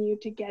JMU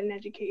to get an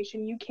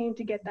education. You came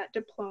to get that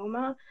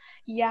diploma.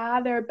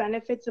 Yeah, there are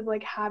benefits of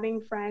like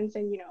having friends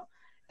and, you know,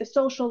 the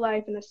social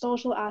life and the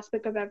social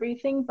aspect of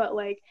everything. But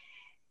like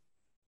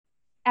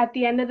at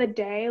the end of the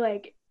day,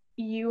 like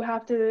you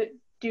have to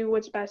do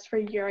what's best for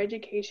your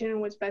education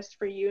and what's best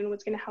for you and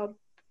what's going to help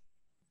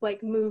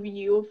like move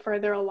you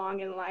further along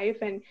in life.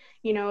 And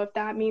you know, if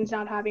that means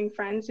not having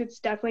friends, it's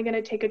definitely going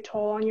to take a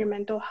toll on your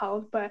mental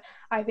health. But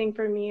I think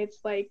for me, it's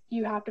like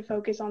you have to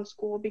focus on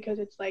school, because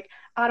it's like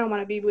I don't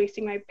want to be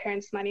wasting my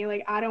parents' money.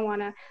 Like I don't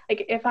want to,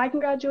 like if I can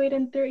graduate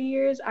in 3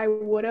 years I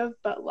would have,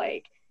 but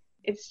like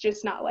it's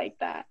just not like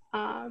that.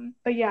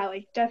 But yeah,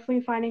 like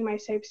definitely finding my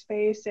safe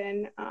space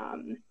and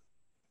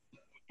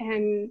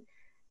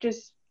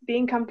just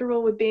being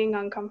comfortable with being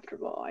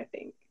uncomfortable, I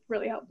think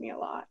really helped me a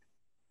lot.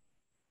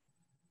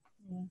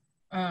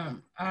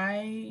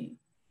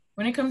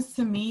 When it comes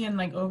to me and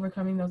like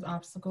overcoming those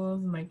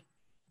obstacles and like,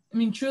 I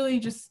mean, truly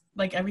just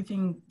like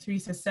everything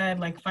Teresa said,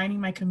 like finding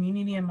my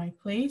community and my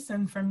place.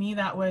 And for me,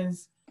 that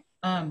was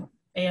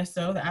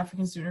ASO, the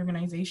African Student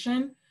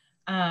Organization.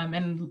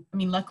 And I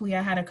mean, luckily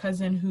I had a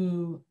cousin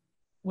who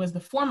was the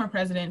former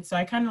president. So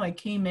I kind of like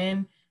came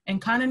in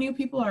and kind of knew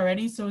people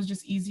already. So it was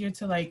just easier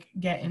to like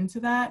get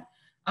into that.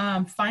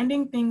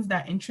 Finding things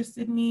that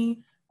interested me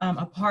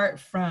apart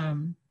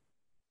from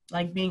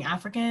like being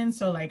African.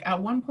 So like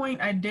at one point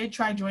I did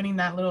try joining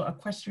that little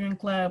equestrian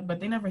club, but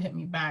they never hit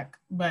me back.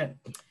 But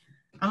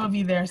I'm gonna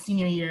be there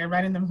senior year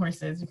riding them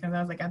horses, because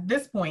I was like, at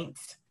this point,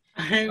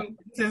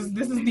 this is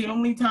the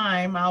only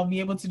time I'll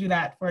be able to do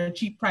that for a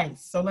cheap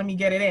price. So let me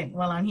get it in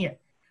while I'm here.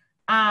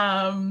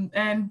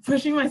 And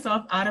pushing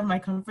myself out of my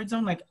comfort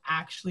zone, like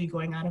actually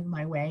going out of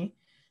my way.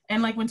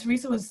 And like when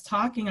Teresa was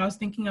talking, I was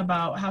thinking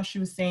about how she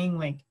was saying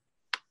like,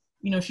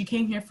 you know, she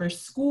came here for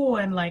school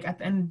and like at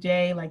the end of the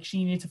day, like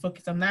she needed to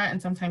focus on that,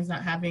 and sometimes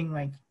not having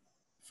like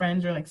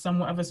friends or like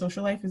somewhat of a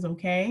social life is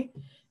okay.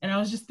 And I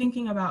was just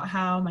thinking about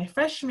how my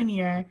freshman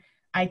year,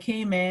 I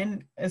came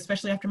in,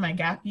 especially after my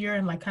gap year,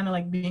 and like kind of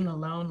like being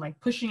alone, like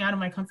pushing out of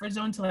my comfort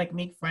zone to like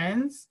make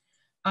friends,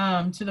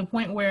 to the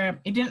point where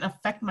it didn't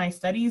affect my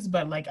studies,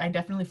 but like I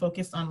definitely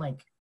focused on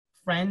like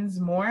friends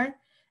more.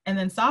 And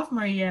then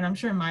sophomore year, and I'm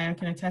sure Maya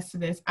can attest to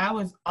this, I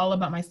was all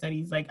about my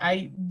studies. Like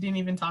I didn't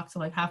even talk to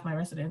like half my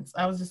residents.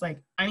 I was just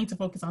like, I need to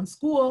focus on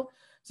school,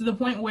 to the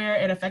point where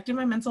it affected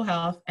my mental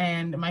health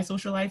and my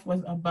social life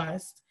was a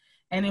bust.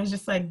 And it was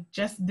just like,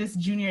 just this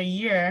junior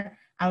year,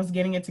 I was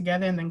getting it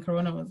together, and then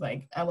Corona was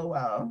like,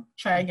 LOL,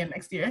 try again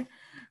next year.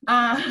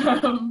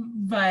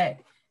 But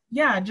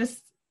yeah,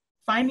 just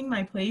finding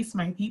my place,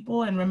 my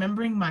people, and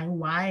remembering my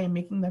why and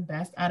making the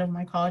best out of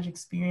my college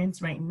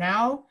experience right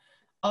now.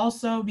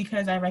 Also,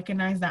 because I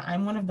recognize that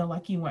I'm one of the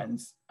lucky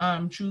ones,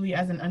 truly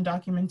as an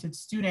undocumented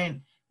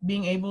student,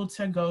 being able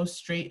to go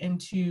straight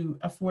into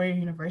a 4-year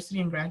university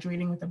and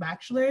graduating with a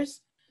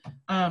bachelor's.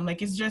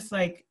 Like, it's just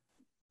like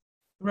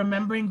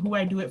remembering who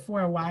I do it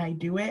for, why I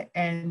do it,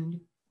 and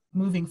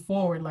moving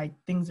forward, like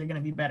things are going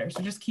to be better.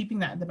 So just keeping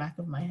that in the back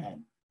of my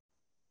head.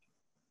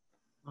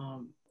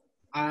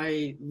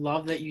 I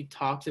love that you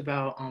talked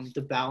about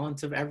the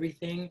balance of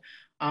everything.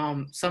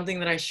 Something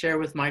that I share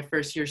with my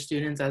first year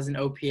students as an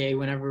OPA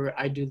whenever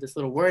I do this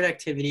little word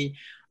activity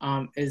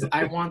is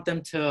I want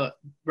them to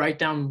write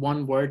down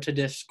one word to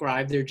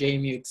describe their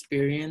JMU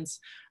experience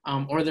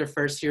or their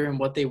first year and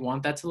what they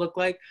want that to look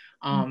like.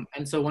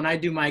 And so when I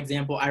do my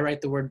example, I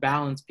write the word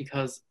balance,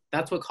 because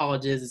that's what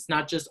college is. It's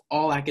not just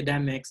all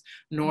academics,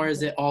 nor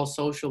is it all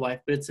social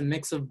life, but it's a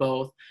mix of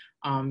both.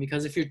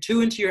 Because if you're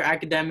too into your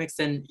academics,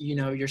 then you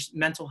know your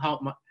mental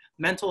health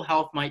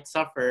might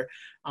suffer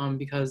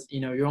because you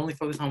know you're only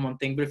focused on one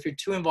thing. But if you're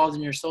too involved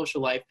in your social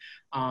life,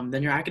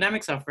 then your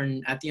academics suffer.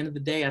 And at the end of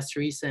the day, as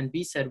Teresa and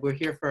B said, we're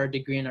here for our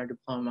degree and our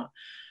diploma.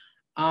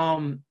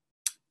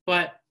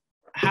 But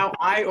how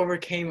I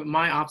overcame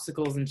my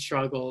obstacles and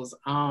struggles,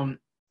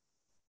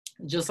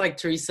 just like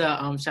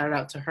Teresa shouted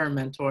out to her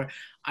mentor,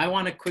 I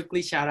want to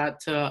quickly shout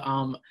out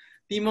to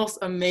the most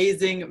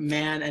amazing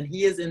man, and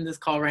he is in this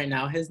call right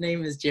now. His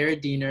name is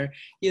Jared Diener.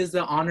 He is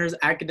the honors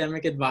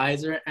academic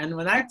advisor. And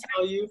when I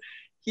tell you,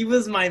 he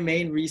was my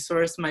main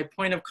resource, my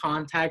point of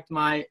contact,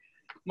 my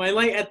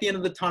light at the end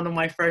of the tunnel,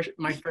 my first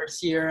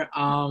year.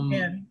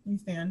 We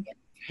stand.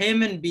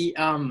 Him and B,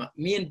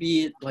 me and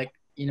B, like,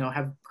 you know,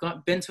 have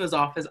been to his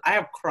office. I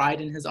have cried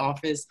in his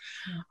office.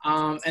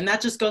 And that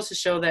just goes to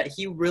show that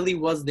he really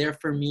was there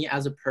for me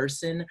as a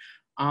person.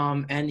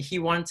 And he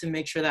wanted to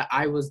make sure that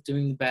I was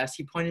doing the best.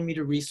 He pointed me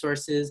to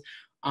resources,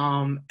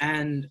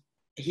 and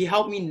he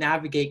helped me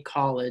navigate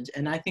college.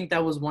 And I think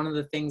that was one of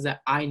the things that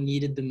I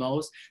needed the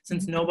most,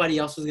 since nobody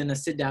else was going to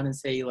sit down and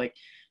say, like,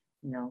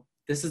 you know,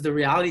 this is the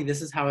reality,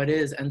 this is how it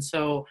is. And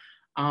so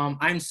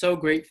I'm so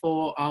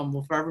grateful,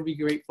 will forever be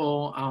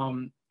grateful.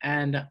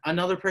 And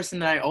another person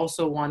that I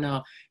also want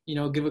to, you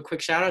know, give a quick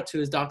shout out to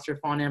is Dr.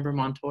 Fawn Amber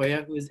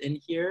Montoya, who is in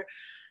here.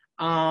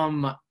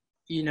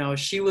 You know,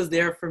 she was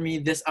there for me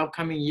this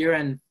upcoming year,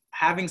 and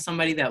having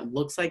somebody that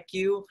looks like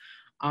you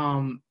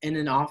in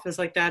an office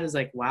like that is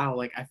like, wow,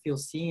 like I feel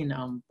seen.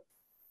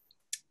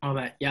 all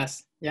that.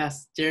 Yes,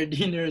 Jared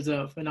Diener is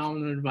a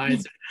phenomenal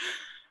advisor.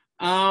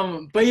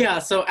 But yeah,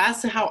 so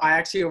as to how I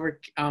actually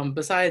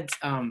besides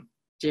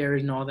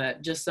Jared and all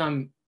that, just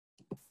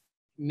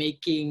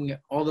making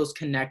all those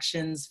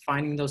connections,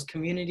 finding those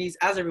communities,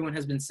 as everyone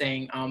has been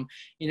saying,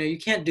 you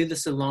can't do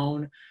this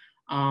alone.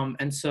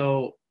 And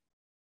so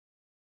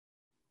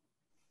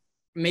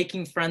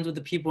making friends with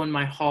the people in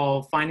my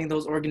hall, finding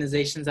those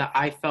organizations that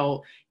I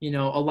felt,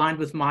 aligned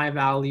with my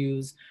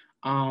values,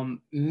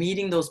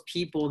 meeting those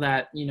people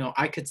that,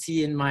 I could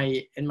see in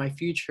my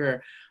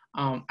future.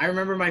 I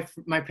remember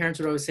my parents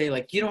would always say,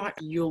 like,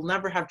 you'll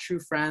never have true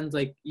friends.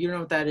 Like, you don't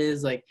know what that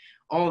is, like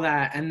all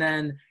that. And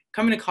then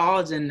coming to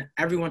college and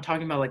everyone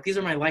talking about, like, these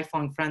are my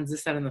lifelong friends,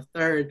 this, that, and the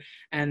third,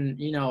 and,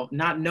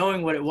 not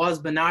knowing what it was,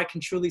 but now I can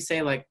truly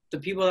say, like, the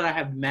people that I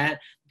have met,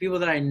 the people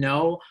that I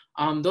know,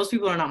 those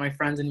people are not my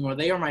friends anymore.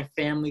 They are my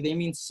family. They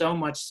mean so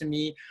much to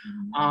me.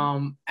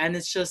 And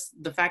it's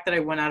just the fact that I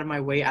went out of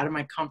my way, out of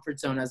my comfort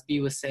zone, as B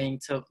was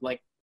saying, to,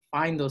 like,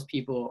 find those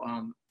people.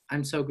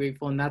 I'm so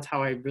grateful, and that's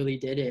how I really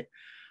did it.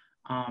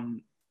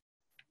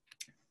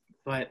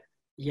 But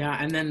yeah,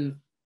 and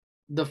then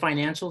the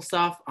financial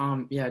stuff,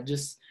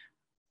 just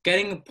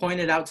getting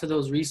pointed out to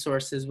those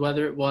resources,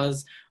 whether it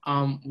was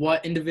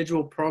what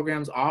individual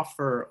programs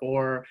offer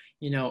or,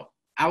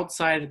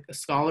 outside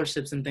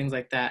scholarships and things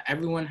like that.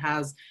 Everyone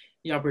has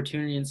the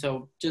opportunity. And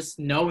so just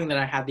knowing that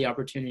I had the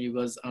opportunity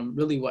was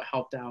really what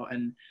helped out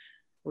and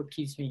what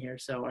keeps me here.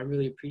 So I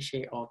really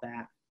appreciate all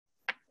that.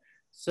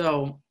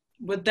 So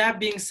with that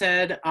being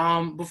said,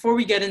 before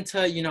we get into,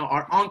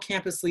 our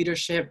on-campus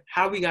leadership,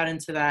 how we got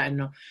into that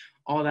and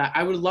all that,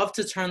 I would love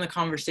to turn the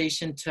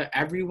conversation to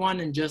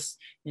everyone and just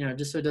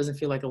so it doesn't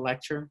feel like a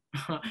lecture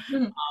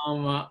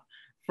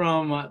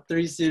from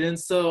 3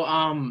 students.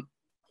 So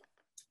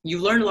you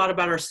learned a lot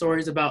about our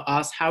stories, about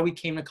us, how we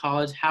came to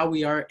college, how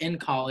we are in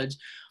college.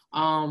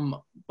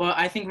 But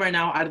I think right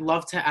now I'd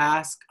love to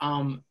ask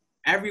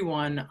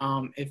everyone,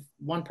 if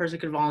one person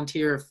could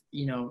volunteer, if,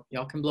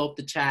 y'all can blow up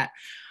the chat.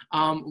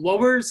 What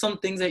were some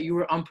things that you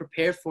were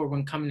unprepared for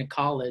when coming to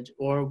college?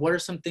 Or what are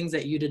some things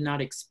that you did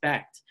not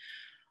expect?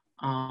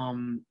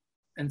 And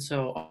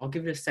so I'll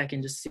give it a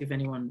second just to see if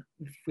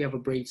we have a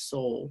brave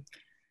soul.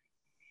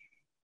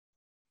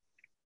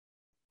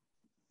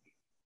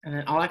 And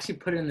then I'll actually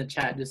put it in the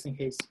chat just in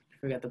case you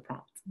forget the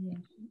prompt. Yeah.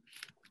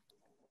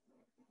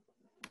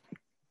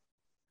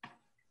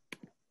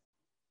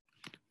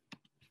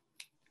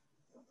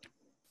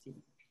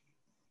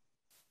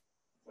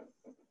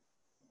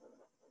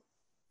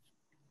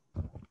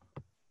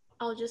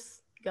 I'll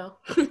just go.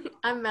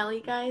 I'm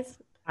Melly, guys.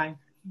 Hi.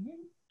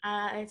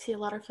 I see a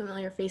lot of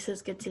familiar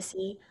faces. Good to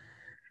see.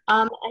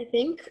 I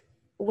think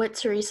what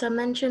Teresa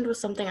mentioned was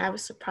something I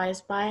was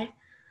surprised by.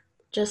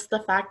 Just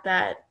the fact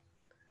that,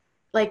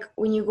 like,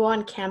 when you go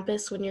on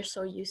campus, when you're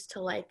so used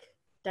to, like,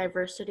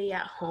 diversity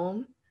at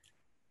home,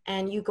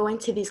 and you go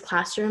into these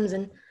classrooms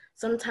and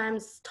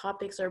sometimes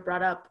topics are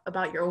brought up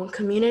about your own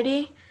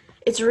community,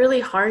 it's really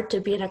hard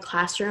to be in a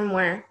classroom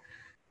where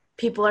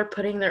people are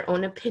putting their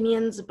own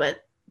opinions,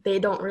 but they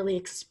don't really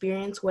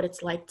experience what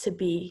it's like to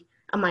be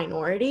a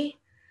minority.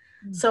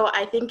 So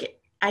I think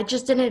I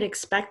just didn't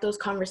expect those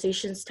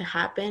conversations to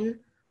happen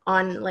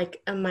on, like,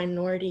 a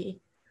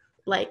minority.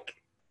 Like,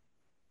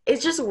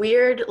 it's just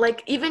weird.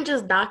 Like, even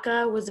just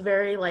DACA was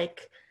very,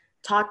 like,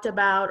 talked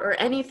about, or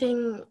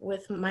anything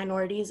with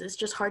minorities. It's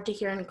just hard to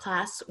hear in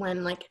class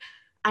when, like,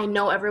 I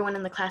know everyone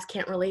in the class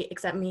can't relate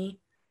except me.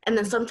 And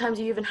then sometimes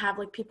you even have,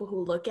 like, people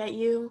who look at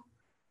you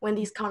when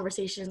these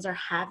conversations are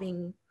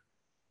having,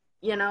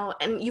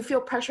 and you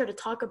feel pressure to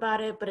talk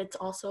about it, but it's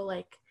also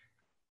like,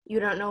 you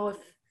don't know if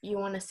you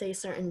want to say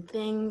certain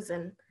things.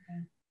 And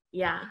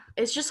yeah,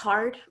 it's just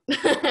hard.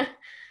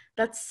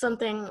 That's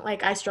something,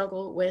 like, I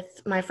struggle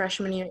with my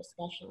freshman year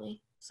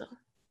especially. So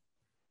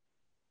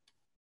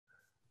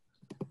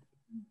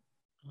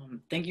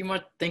thank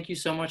you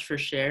so much for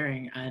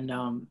sharing. And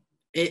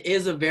it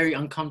is a very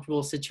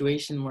uncomfortable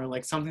situation where,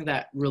 like, something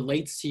that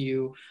relates to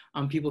you,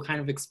 people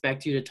kind of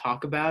expect you to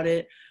talk about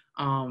it.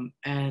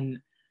 And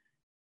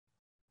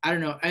I don't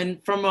know,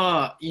 and from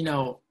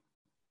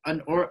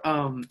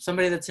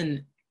somebody that's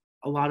in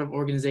a lot of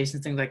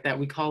organizations, things like that,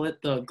 we call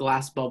it the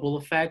glass bubble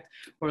effect,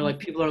 where, like,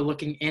 people are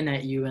looking in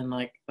at you and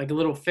like a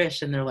little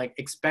fish, and they're like,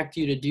 expect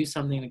you to do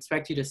something,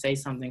 expect you to say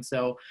something.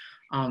 So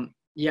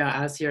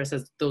yeah, as Sierra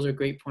says, those are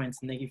great points,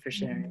 and thank you for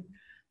sharing.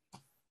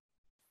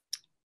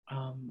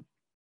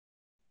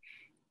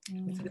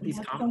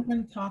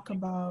 Someone talk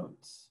about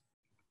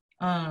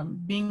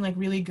being, like,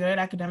 really good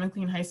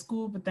academically in high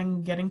school, but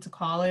then getting to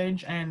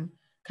college and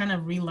kind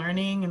of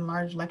relearning in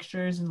large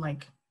lectures and,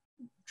 like,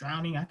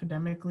 drowning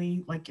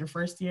academically, like, your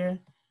first year.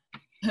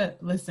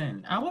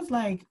 Listen, I was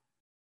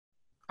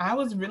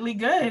really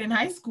good in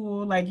high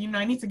school. Like,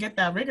 I need to get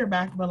that rigor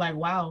back, but, like,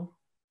 wow,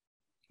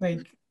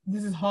 like,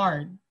 this is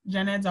hard.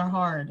 Gen eds are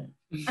hard.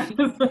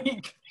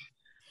 Like,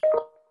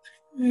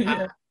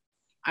 yeah.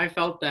 I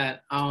felt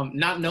that I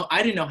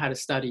didn't know how to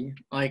study,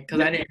 like, because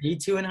I didn't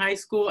need to in high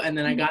school, and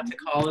then I got to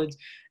college,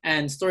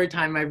 and story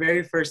time, my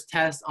very first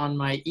test on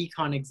my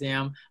econ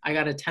exam, I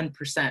got a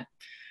 10%,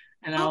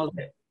 and I was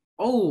like,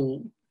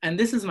 oh, and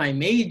this is my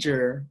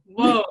major,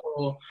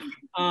 whoa.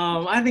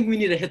 I think we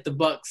need to hit the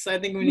books. I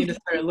think we need to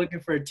start looking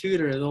for a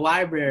tutor, the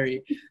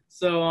library.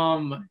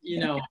 So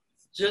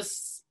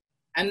just,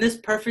 and this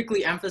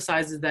perfectly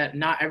emphasizes that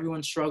not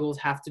everyone's struggles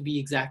have to be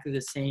exactly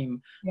the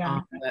same.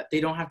 That they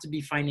don't have to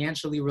be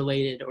financially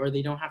related, or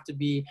they don't have to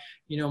be,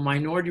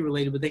 minority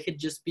related, but they could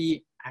just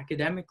be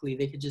academically,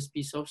 they could just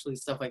be socially,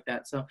 stuff like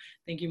that. So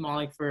thank you,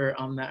 Malik, for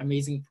that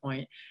amazing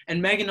point.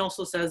 And Megan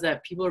also says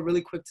that people are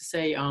really quick to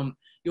say,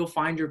 you'll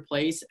find your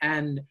place,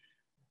 and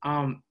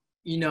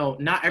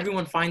not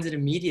everyone finds it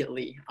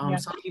immediately. For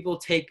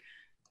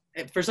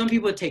some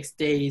people it takes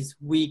days,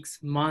 weeks,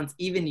 months,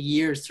 even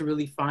years to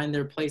really find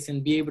their place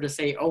and be able to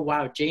say, oh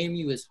wow,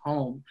 JMU is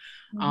home.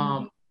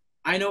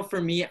 I know for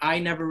me, I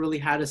never really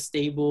had a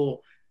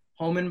stable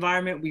home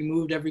environment. We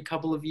moved every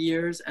couple of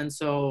years, and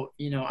so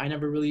I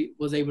never really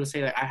was able to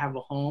say that I have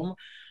a home.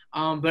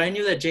 But I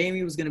knew that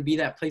JMU was going to be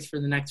that place for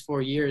the next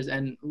 4 years,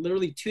 and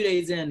literally 2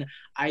 days in,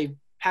 I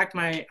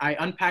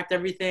unpacked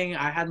everything.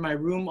 I had my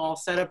room all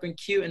set up and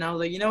cute, and I was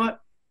like, you know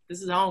what?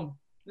 This is home.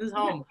 This is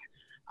home.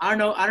 I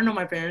don't know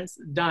my parents.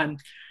 Done.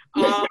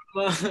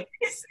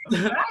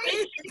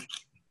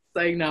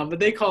 Like, no, but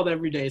they called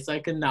every day, so I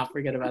could not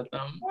forget about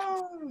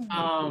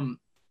them.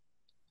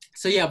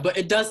 So yeah, but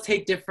it does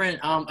take different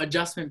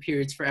adjustment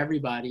periods for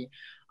everybody.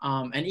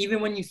 And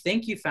even when you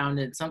think you found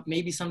it,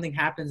 maybe something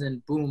happens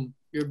and boom,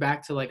 you're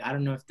back to like, I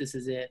don't know if this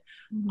is it.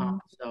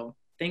 So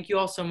thank you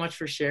all so much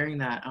for sharing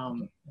that.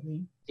 To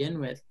begin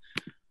with,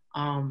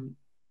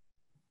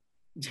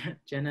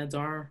 gen eds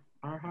are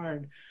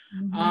hard.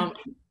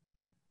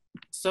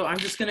 So I'm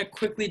just gonna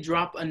quickly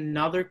drop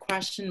another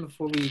question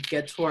before we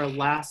get to our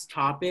last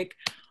topic.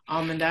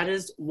 And that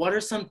is, what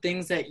are some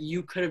things that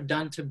you could have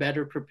done to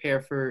better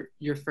prepare for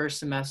your first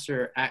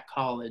semester at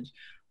college?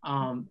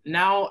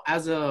 Now,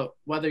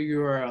 whether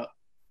you're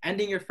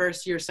ending your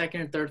first year,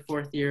 second or third,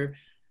 fourth year,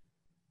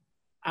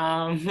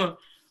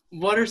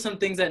 what are some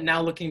things that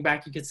now looking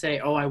back you could say,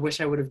 oh, I wish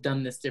I would have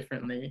done this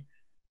differently?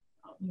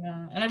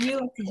 Yeah, and I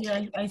really like to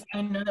hear,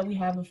 I know that we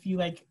have a few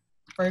like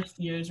first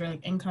years or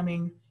like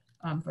incoming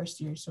first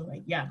years. So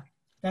like, yeah,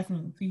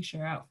 definitely please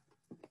share out.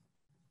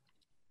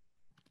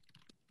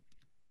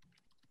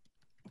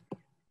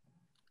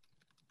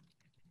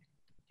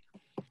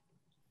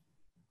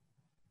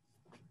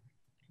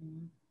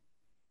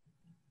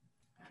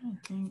 I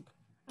don't think.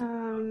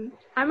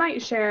 I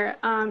might share,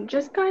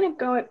 just kind of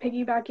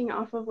piggybacking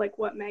off of like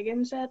what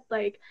Megan said,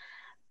 like,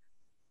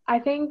 I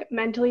think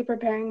mentally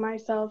preparing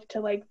myself to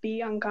like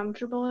be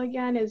uncomfortable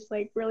again is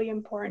like really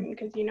important,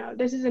 because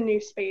this is a new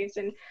space,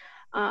 and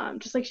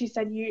just like she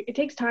said, it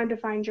takes time to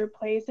find your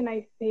place, and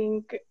I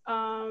think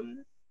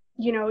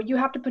you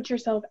have to put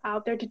yourself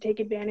out there to take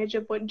advantage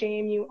of what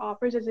JMU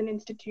offers as an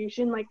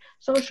institution, like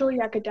socially,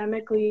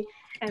 academically,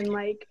 and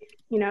like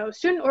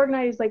student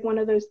organized, like one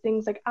of those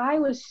things. Like I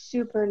was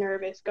super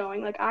nervous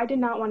going, like I did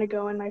not want to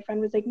go, and my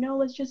friend was like, no,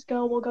 let's just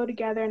go, we'll go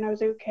together, and I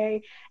was like,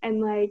 okay.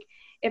 And like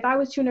if I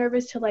was too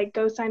nervous to like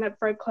go sign up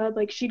for a club,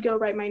 like she'd go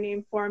write my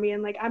name for me,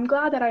 and like I'm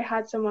glad that I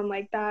had someone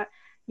like that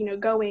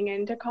going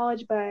into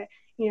college. But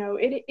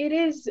it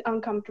is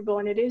uncomfortable,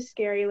 and it is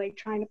scary, like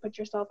trying to put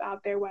yourself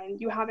out there when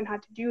you haven't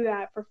had to do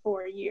that for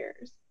 4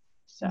 years.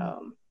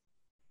 So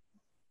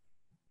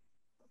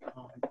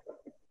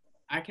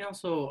I can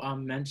also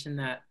mention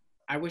that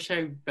I wish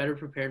I better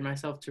prepared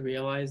myself to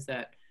realize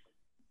that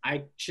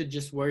I should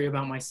just worry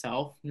about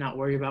myself, not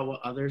worry about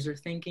what others are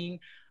thinking.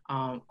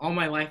 All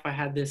my life I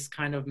had this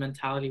kind of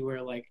mentality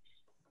where like,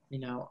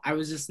 I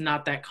was just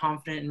not that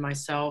confident in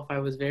myself. I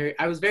was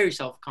very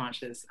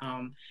self-conscious.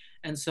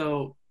 And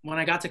so when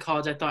I got to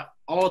college, I thought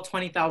all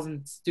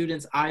 20,000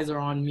 students' eyes are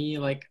on me.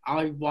 Like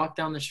I'll walk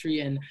down the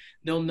street and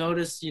they'll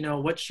notice,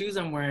 what shoes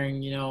I'm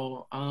wearing,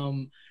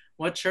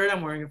 what shirt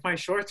I'm wearing, if my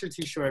shorts are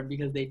too short,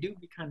 because they do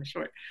be kind of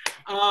short.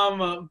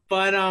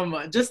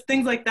 But just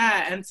things like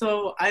that. And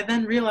so I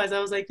then realized,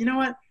 I was like, you know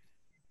what?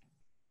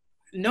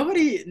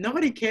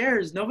 Nobody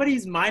cares.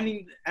 Everybody's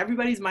minding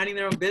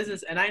their own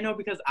business. And I know,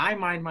 because I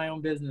mind my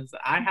own business.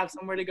 I have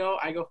somewhere to go.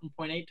 I go from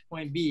point A to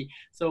point B.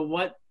 So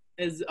what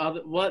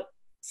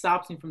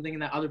stops me from thinking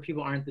that other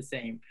people aren't the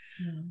same?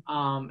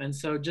 And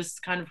so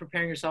just kind of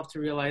preparing yourself to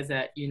realize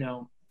that,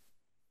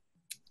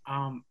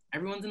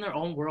 everyone's in their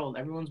own world.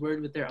 Everyone's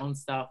worried with their own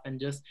stuff, and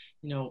just,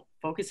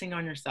 focusing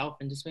on yourself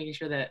and just making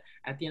sure that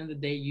at the end of the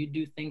day, you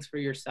do things for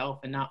yourself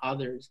and not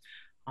others.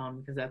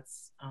 Because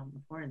that's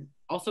important.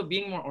 Also,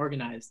 being more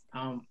organized.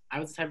 I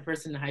was the type of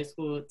person in high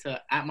school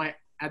to,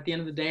 at the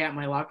end of the day, at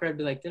my locker, I'd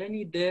be like, did I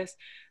need this,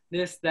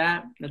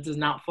 that? That does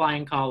not fly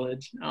in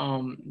college.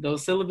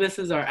 Those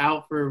syllabuses are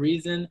out for a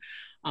reason.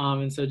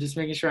 And so just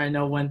making sure I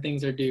know when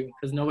things are due,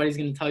 because nobody's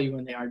going to tell you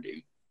when they are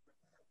due.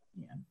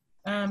 Yeah.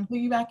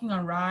 Piggybacking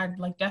on Rod,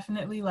 like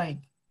definitely, like,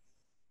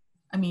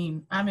 I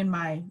mean, I'm in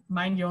my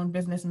mind your own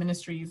business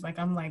ministries. Like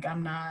I'm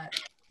not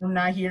I'm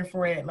not here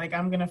for it. Like,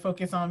 I'm gonna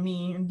focus on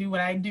me and do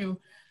what I do.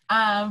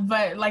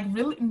 But like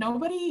really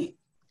nobody,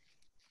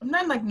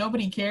 not like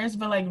nobody cares,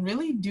 but like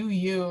really do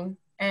you.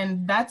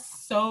 And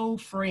that's so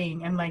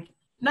freeing. And like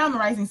now I'm a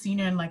rising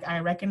senior and like I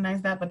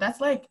recognize that, but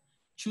that's like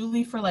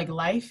truly for like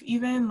life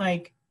even,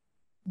 like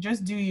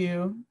just do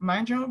you,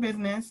 mind your own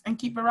business and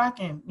keep it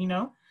rocking, you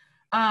know?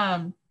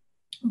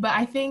 But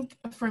I think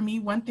for me,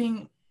 one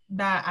thing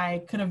that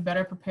I could have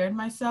better prepared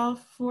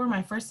myself for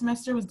my first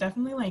semester was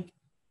definitely like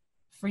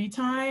free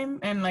time.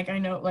 And like I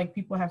know like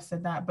people have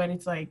said that, but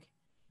it's like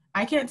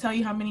I can't tell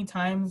you how many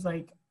times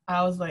like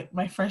I was like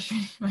my first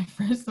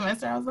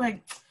semester, I was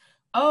like,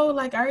 oh,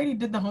 like I already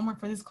did the homework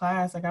for this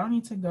class. Like I don't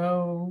need to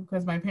go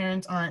because my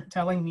parents aren't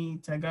telling me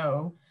to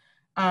go.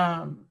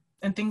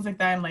 And things like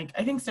that. And like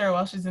I think Sarah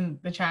Welsh is in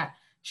the chat.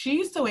 She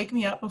used to wake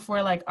me up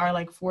before like our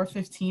like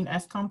 4:15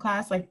 SCOM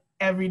class like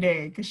every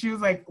day because she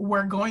was like,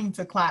 we're going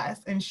to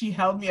class, and she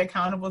held me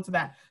accountable to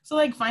that. So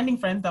like finding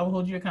friends that will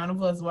hold you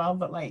accountable as well,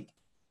 but like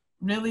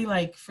really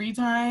like free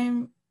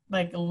time,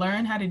 like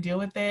learn how to deal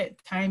with it,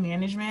 time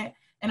management.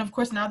 And of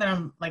course now that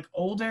I'm like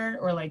older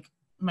or like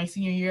my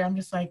senior year, I'm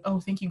just like, oh,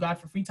 thank you God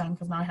for free time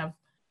because now I have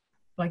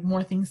like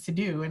more things to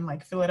do and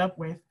like fill it up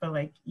with. But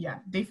like yeah,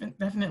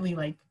 definitely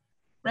like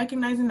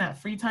recognizing that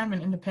free time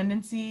and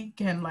independency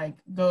can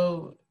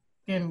go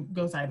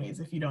sideways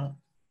if you don't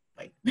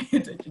like pay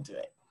attention to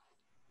it.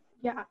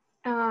 Yeah.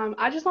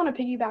 I just want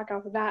to piggyback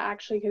off of that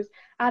actually, because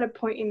I had a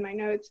point in my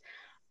notes.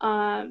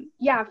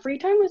 Yeah, free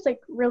time was like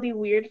really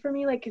weird for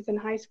me, like because in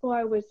high school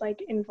I was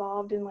like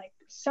involved in like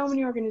so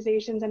many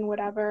organizations and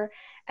whatever,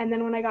 and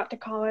then when I got to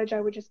college I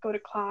would just go to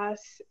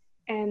class,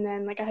 and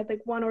then like I had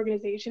like one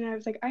organization and I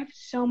was like I have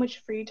so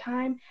much free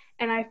time,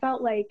 and I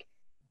felt like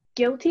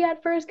guilty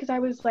at first because I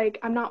was like,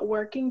 I'm not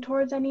working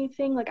towards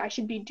anything. Like I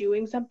should be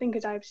doing something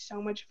because I have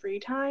so much free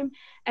time.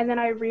 And then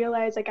I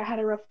realized like I had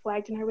to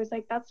reflect, and I was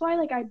like, that's why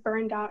like I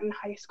burned out in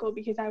high school,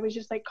 because I was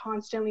just like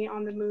constantly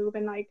on the move,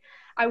 and like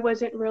I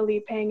wasn't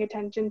really paying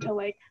attention to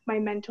like my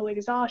mental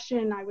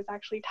exhaustion. I was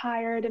actually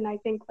tired. And I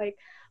think like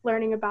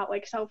learning about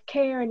like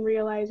self-care and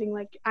realizing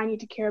like I need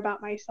to care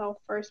about myself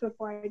first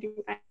before I do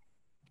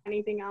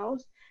anything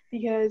else,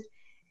 because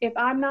if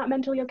I'm not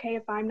mentally okay,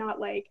 if I'm not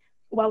like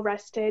well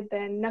rested,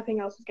 then nothing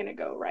else is going to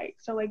go right.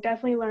 So like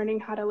definitely learning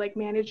how to like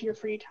manage your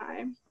free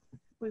time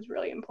was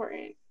really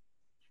important.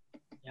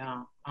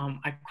 Yeah.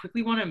 I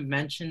quickly want to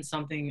mention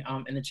something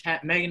in the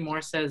chat. Megan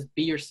Moore says,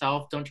 be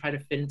yourself. Don't try to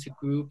fit into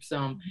groups,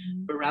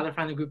 but rather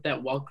find a group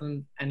that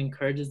welcomes and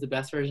encourages the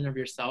best version of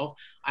yourself.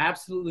 I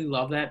absolutely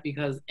love that,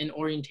 because in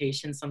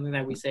orientation, something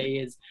that we say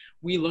is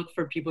we look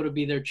for people to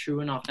be their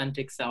true and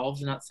authentic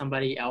selves, not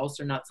somebody else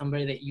or not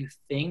somebody that you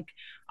think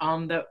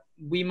that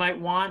we might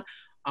want.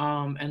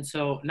 And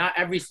so not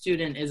every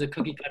student is a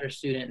cookie cutter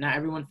student. Not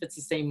everyone fits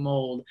the same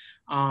mold.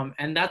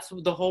 And that's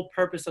the whole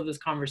purpose of this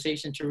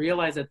conversation, to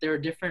realize that there are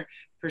different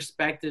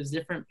perspectives,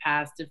 different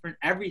paths, different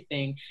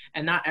everything,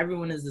 and not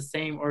everyone is the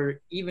same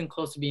or even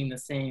close to being the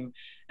same.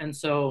 And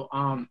so,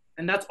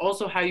 and that's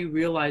also how you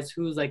realize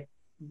who's like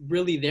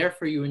really there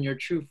for you and your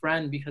true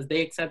friend, because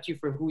they accept you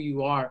for who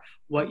you are,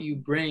 what you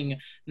bring,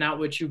 not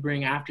what you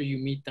bring after you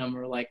meet them,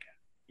 or like,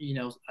 you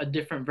know, a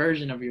different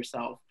version of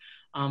yourself.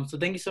 So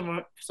thank you so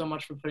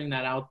much for putting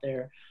that out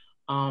there.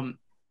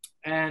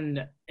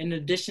 And in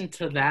addition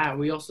to that,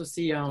 we also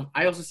see,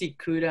 I also see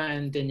Kuda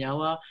and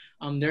Daniela,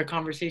 their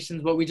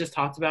conversations, what we just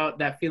talked about,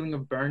 that feeling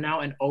of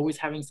burnout and always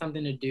having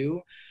something to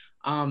do.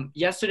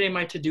 Yesterday,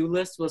 my to-do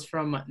list was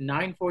from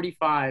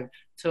 9:45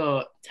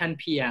 to 10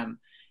 p.m.,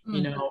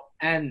 you know,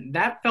 and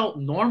that felt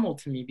normal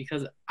to me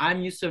because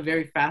I'm used to a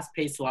very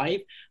fast-paced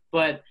life,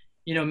 but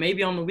you know,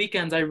 maybe on the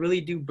weekends I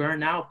really do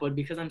burn out, but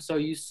because I'm so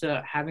used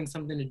to having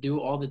something to do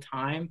all the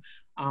time,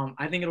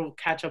 I think it'll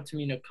catch up to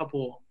me in a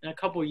couple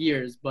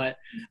years. But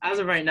as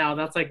of right now,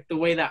 that's like the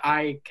way that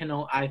I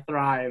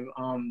thrive.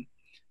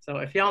 So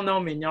if y'all know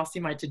me and y'all see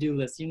my to-do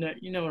list, you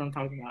know what I'm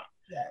talking about.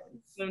 Yes.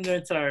 Some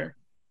notes are.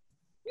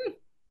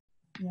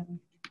 Yeah.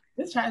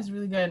 This chat is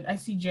really good. I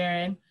see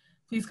Jared.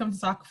 Please come to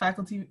talk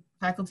faculty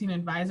and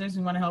advisors.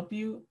 We want to help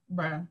you,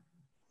 bruh.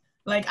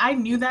 Like I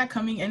knew that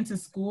coming into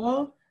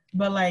school.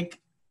 But like,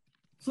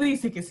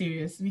 please take it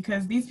serious,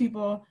 because these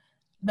people,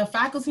 the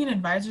faculty and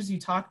advisors you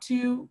talk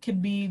to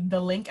could be the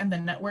link and the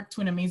network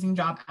to an amazing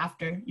job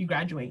after you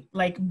graduate.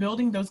 Like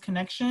building those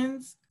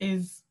connections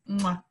is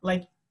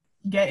like,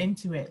 get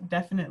into it,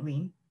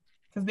 definitely.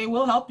 Because they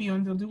will help you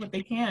and they'll do what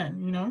they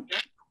can, you know?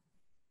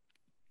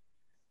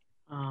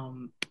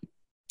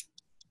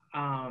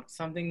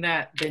 Something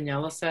that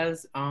Daniela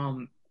says,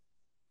 her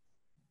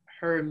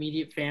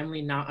immediate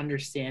family not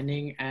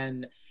understanding,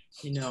 and,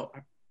 you know,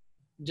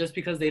 just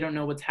because they don't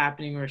know what's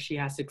happening or she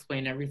has to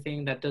explain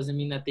everything, that doesn't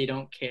mean that they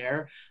don't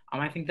care.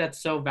 I think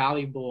that's so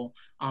valuable,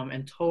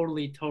 and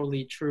totally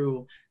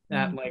true,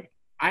 that like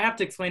I have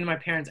to explain to my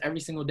parents every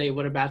single day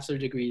what a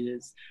bachelor's degree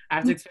is. I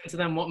have to explain to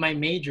them what my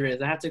major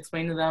is. I have to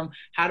explain to them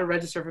how to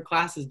register for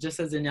classes, just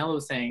as Daniela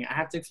was saying. I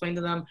have to explain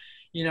to them,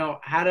 you know,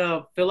 how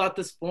to fill out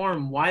this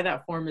form, why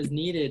that form is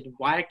needed,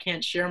 why I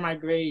can't share my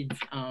grades.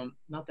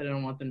 Not that I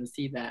don't want them to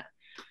see that.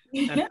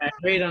 that bad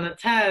grade on a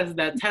test,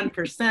 that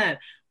 10%.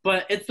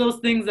 But it's those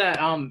things that,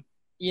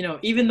 you know,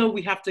 even though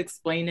we have to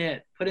explain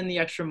it, put in the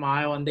extra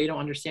mile, and they don't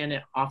understand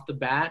it off the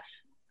bat,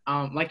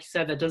 like you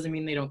said, that doesn't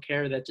mean they don't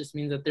care. That just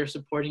means that they're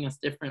supporting us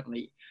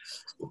differently.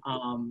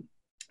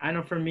 I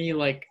know for me,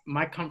 like,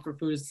 my comfort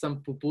food is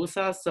some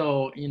pupusa.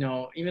 So, you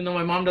know, even though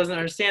my mom doesn't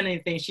understand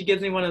anything, she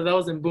gives me one of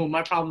those and boom,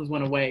 my problems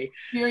went away.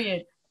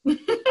 Period.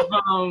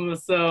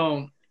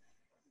 So,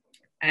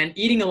 and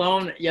eating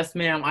alone, yes,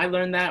 ma'am. I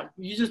learned that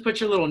you just put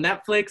your little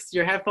Netflix,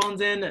 your headphones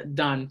in,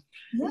 done.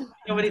 Yeah.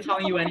 Nobody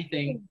telling you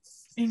anything.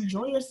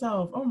 Enjoy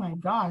yourself. Oh my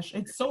gosh,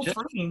 it's so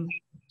freeing.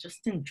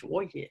 Just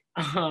enjoy it.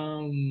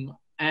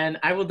 And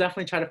I will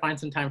definitely try to find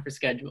some time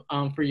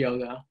for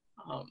yoga.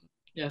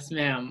 Yes,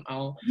 ma'am.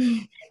 I'll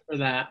for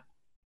that.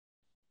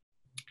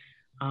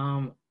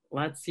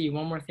 Let's see,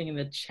 one more thing in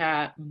the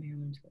chat.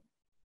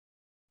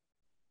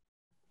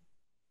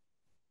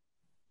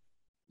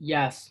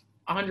 Yes,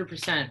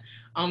 100%.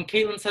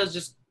 Caitlin says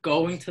just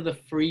going to the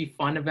free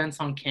fun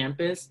events on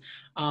campus.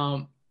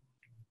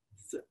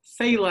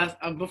 Say less,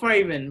 before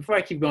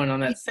I keep going on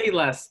that, say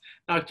less,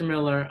 Dr.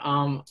 Miller.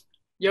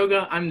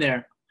 Yoga, I'm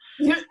there.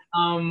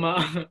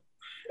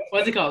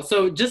 What's it called?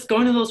 So just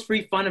going to those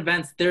free fun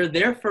events, they're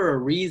there for a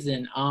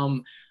reason.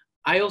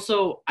 I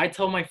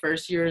tell my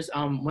first years,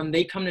 when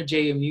they come to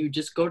JMU,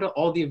 just go to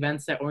all the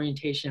events that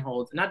orientation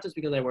holds. Not just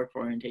because I work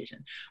for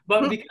orientation,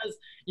 but because,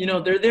 you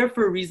know, they're there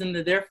for a reason.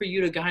 They're there for you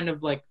to kind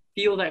of like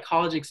feel that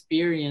college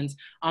experience.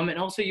 And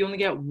also you only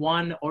get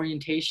one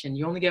orientation.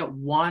 You only get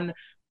one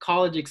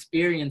college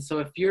experience. So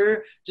if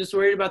you're just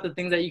worried about the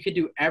things that you could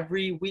do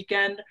every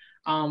weekend,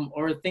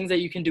 or things that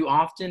you can do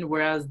often,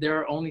 whereas there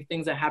are only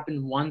things that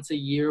happen once a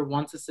year,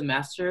 once a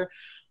semester,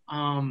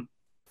 I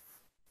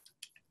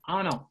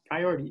don't know,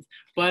 priorities.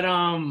 But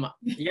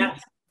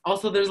yes,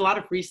 also there's a lot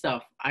of free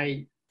stuff.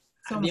 The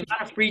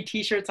amount of free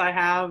t-shirts I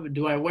have,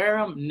 do I wear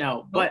them?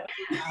 No, but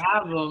I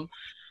have them.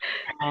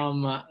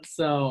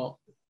 So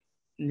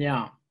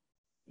yeah.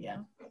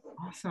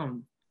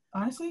 Awesome.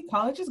 Honestly,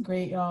 college is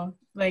great, y'all.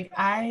 Like,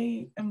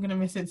 I am gonna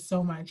miss it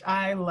so much.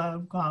 I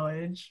love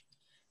college.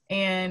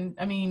 And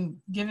I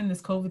mean, given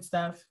this COVID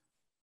stuff,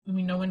 I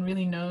mean, no one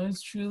really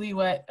knows truly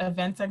what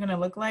events are gonna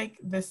look like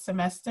this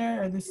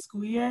semester or this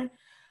school year.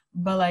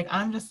 But like,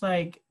 I'm just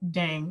like,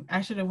 dang,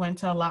 I should have went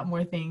to a lot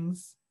more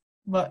things.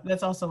 But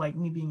that's also like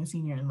me being a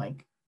senior and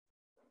like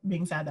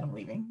being sad that I'm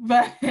leaving.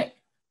 But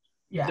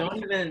yeah.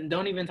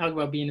 Don't even talk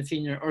about being a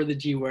senior or the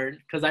G word,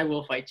 because I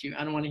will fight you.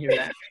 I don't want to hear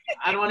that.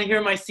 I don't want to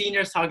hear my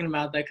seniors talking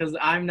about that, because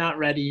I'm not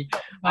ready.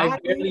 I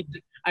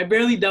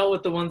barely dealt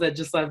with the ones that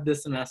just left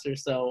this semester,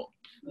 so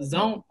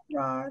don't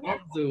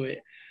do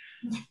it.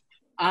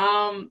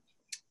 All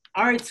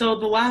right, so one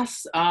of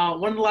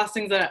the last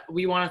things that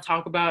we want to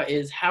talk about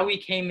is how we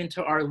came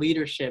into our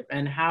leadership,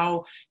 and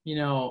how, you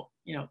know,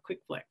 quick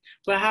flick,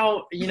 but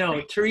how, you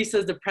know, Teresa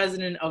is the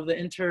president of the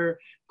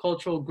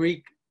Intercultural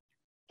Greek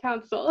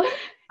Council.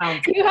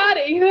 You had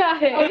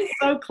it.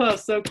 Oh,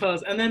 so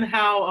close. And then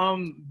how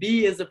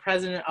B is the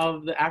president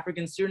of the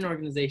African Student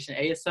Organization,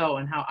 ASO,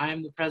 and how I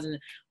am the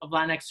president of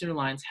Latinx Student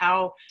Alliance.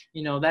 How,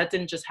 you know, that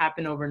didn't just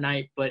happen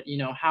overnight, but, you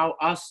know, how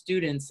us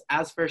students,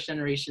 as first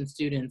generation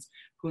students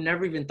who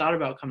never even thought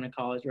about coming to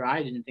college, or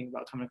I didn't think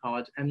about coming to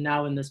college, am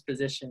now in this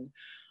position.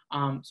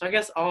 So I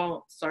guess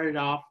I'll start it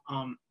off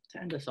to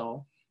end us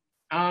all.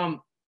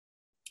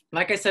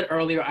 Like I said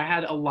earlier, I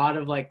had a lot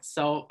of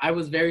I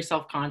was very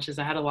self-conscious.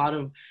 I had a lot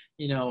of,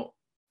 you know,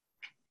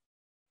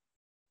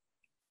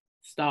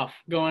 stuff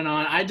going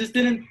on. I just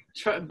didn't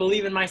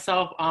believe in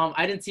myself.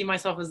 I didn't see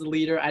myself as a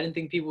leader. I didn't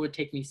think people would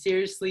take me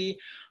seriously,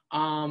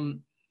 or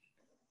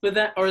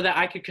that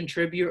I could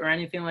contribute or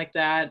anything like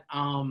that.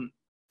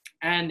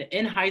 And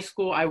in high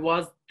school, I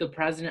was the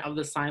president of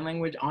the Sign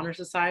Language Honor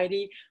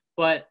Society,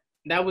 but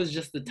that was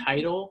just the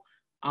title.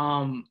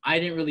 I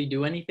didn't really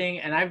do anything.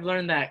 And I've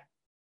learned that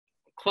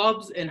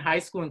clubs in high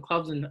school and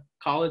clubs in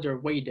college are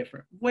way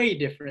different.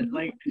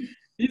 Like,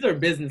 these are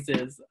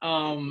businesses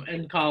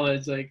in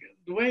college, like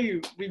the way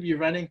we be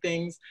running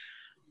things.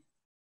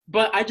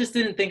 But I just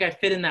didn't think I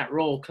fit in that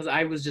role, because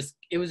it was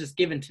just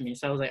given to me.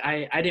 So I was like,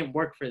 I didn't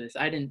work for this.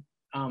 I didn't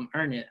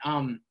earn it.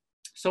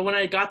 So when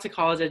I got to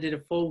college, I did a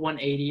full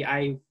 180.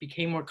 I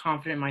became more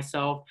confident in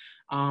myself.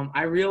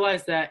 I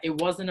realized that it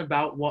wasn't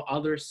about what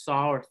others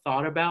saw or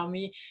thought about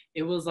me.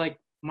 It was like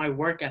my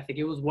work ethic.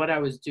 It was what I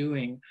was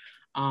doing.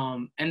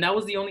 And that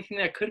was the only thing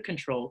that I could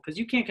control, because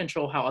you can't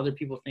control how other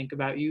people think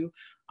about you,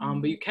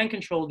 but you can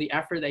control the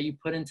effort that you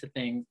put into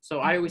things. So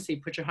I always say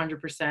put your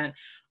 100%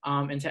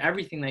 into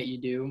everything that you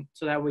do,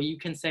 so that way you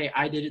can say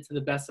I did it to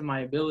the best of my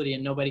ability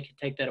and nobody can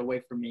take that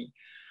away from me.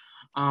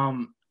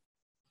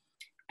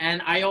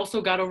 And I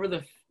also got over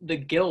the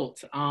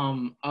guilt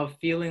of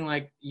feeling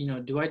like, you know,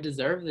 do I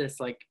deserve this?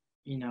 Like,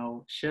 you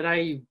know, should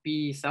I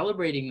be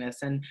celebrating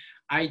this? And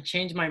I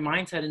changed my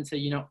mindset into,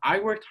 you know, I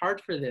worked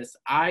hard for this.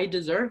 I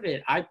deserve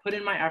it. I put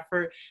in my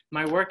effort.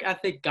 My work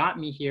ethic got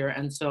me here.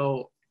 And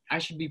so I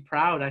should be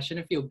proud. I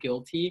shouldn't feel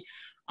guilty.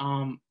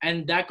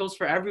 And that goes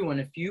for everyone.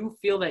 If you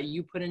feel that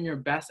you put in your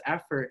best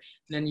effort,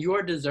 then you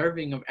are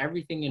deserving of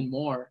everything and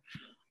more.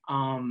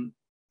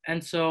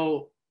 And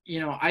so, you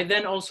know, I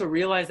then also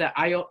realized that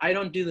I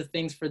don't do the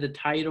things for the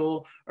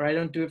title, or I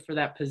don't do it for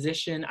that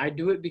position. I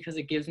do it because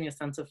it gives me a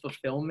sense of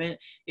fulfillment.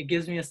 It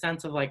gives me a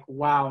sense of like,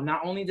 wow,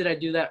 not only did I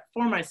do that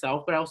for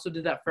myself, but I also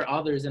did that for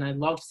others. And I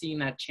love seeing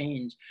that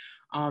change.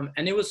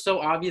 And it was so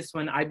obvious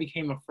when I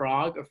became a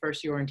frog, a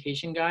first year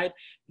orientation guide,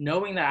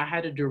 knowing that I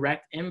had a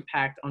direct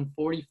impact on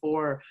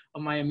 44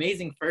 of my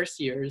amazing first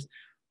years,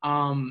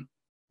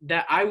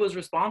 that I was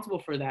responsible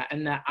for that,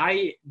 and that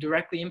I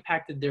directly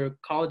impacted their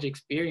college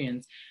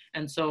experience.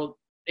 And so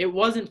it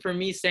wasn't for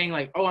me saying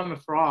like, oh, I'm a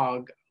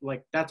frog,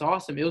 like that's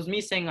awesome. It was me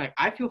saying like,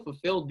 I feel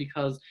fulfilled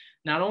because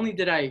not only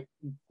did I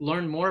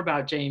learn more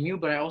about JMU,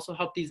 but I also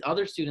helped these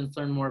other students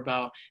learn more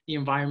about the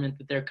environment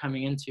that they're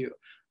coming into.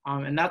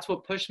 And that's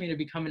what pushed me to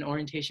become an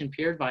orientation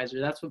peer advisor.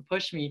 That's what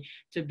pushed me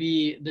to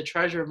be the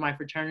treasurer of my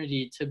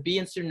fraternity, to be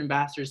in student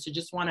ambassadors, to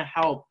just want to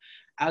help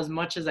as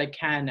much as I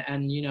can,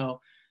 and, you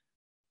know,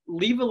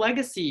 leave a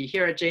legacy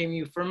here at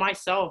JMU for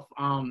myself.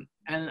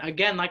 And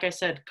again, like I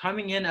said,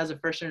 coming in as a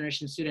first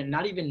generation student,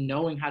 not even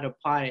knowing how to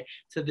apply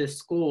to this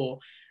school,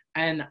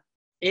 and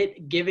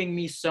it giving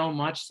me so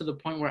much to the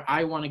point where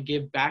I want to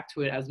give back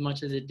to it as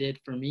much as it did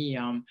for me.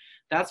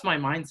 That's my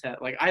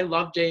mindset. Like, I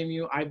love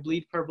JMU. I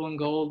bleed purple and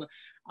gold.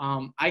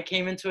 I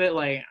came into it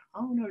like, I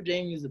don't know if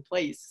JMU is the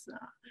place.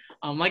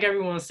 Like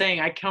everyone was saying,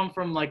 I come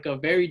from like a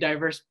very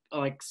diverse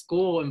like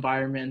school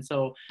environment.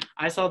 So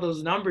I saw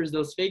those numbers,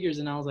 those figures,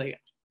 and I was like,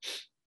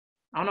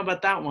 I don't know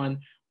about that one.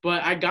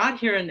 But I got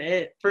here, and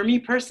it, for me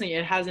personally,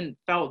 it hasn't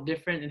felt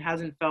different. It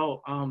hasn't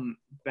felt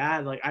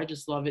bad. Like, I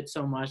just love it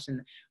so much,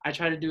 and I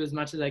try to do as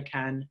much as I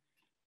can.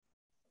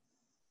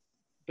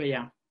 But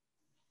yeah.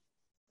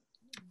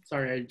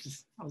 Sorry,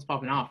 I was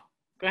popping off.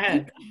 Go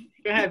ahead.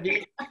 Go ahead,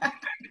 B.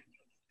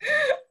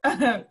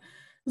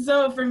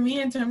 So for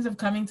me, in terms of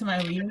coming to my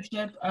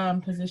leadership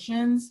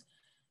positions,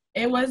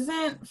 it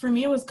wasn't, for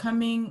me,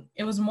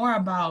 it was more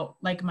about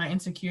like my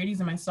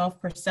insecurities and my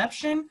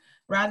self-perception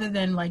rather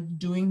than like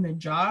doing the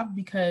job.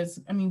 Because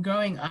I mean,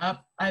 growing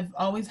up, I've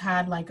always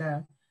had like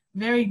a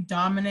very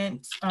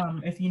dominant,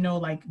 if you know,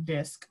 like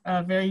DISC,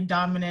 a very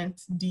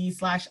dominant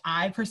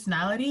D/I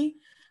personality.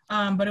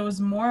 But it was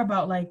more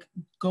about like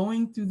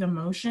going through the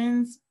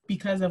motions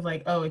because of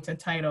like, oh, it's a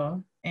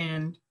title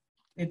and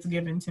it's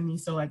given to me,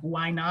 so like,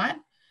 why not?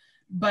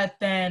 But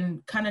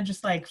then kind of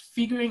just like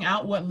figuring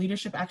out what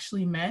leadership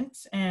actually meant.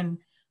 And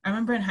I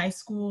remember in high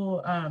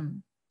school, I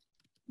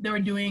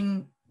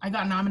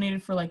got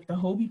nominated for like the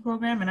Hobie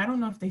program, and I don't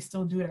know if they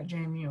still do it at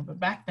JMU, but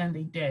back then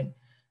they did.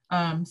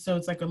 So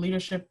it's like a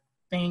leadership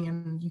thing,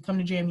 and you come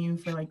to JMU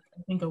for like,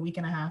 I think a week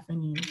and a half,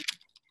 and you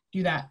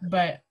do that.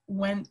 But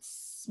when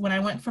I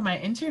went for my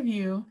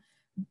interview,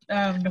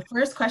 the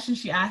first question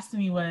she asked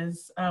me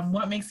was,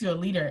 what makes you a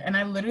leader? And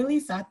I literally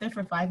sat there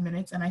for 5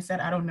 minutes and I said,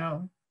 I don't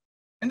know.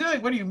 And they're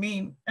like, what do you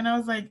mean? And I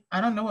was like, I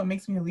don't know what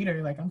makes me a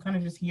leader. Like, I'm kind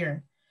of just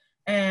here.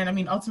 And I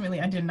mean, ultimately,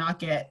 I did not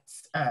get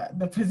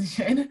the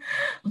position.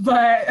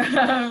 But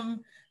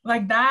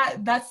like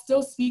that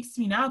still speaks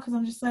to me now, because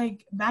I'm just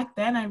like, back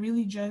then, I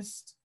really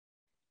just,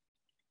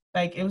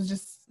 like, it was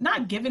just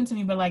not given to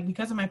me, but like,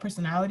 because of my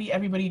personality,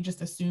 everybody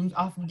just assumes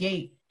off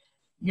gate,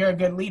 you're a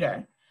good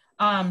leader.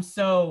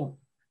 So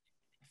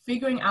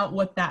figuring out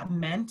what that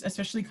meant,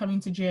 especially coming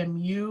to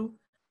JMU,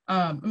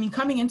 I mean,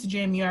 coming into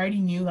JMU, I already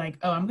knew like,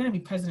 oh, I'm going to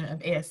be president of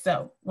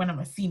ASO when I'm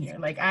a senior.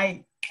 Like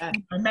I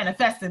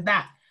manifested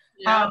that.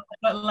 Yeah.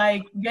 But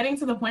like getting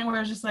to the point where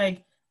I was just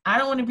like, I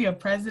don't want to be a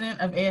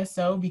president of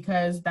ASO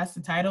because that's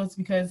the title. It's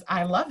because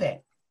I love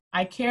it.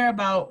 I care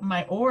about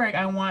my org.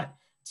 I want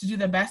to do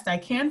the best I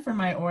can for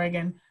my org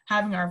and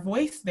having our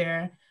voice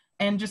there.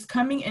 And just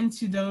coming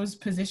into those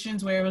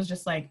positions where it was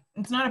just like,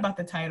 it's not about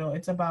the title.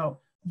 It's about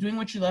doing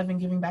what you love and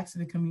giving back to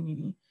the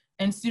community.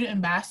 And student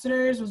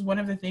ambassadors was one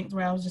of the things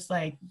where I was just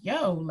like,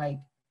 yo, like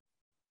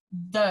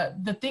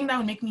the thing that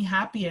would make me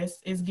happiest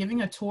is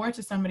giving a tour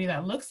to somebody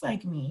that looks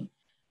like me,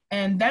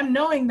 and them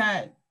knowing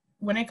that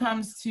when it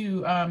comes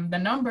to the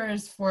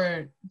numbers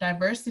for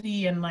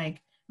diversity and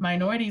like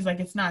minorities, like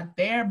it's not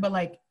there, but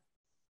like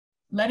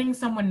letting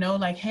someone know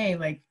like, hey,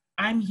 like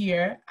I'm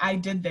here, I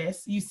did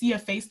this. You see a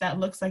face that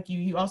looks like you.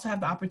 You also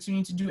have the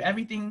opportunity to do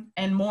everything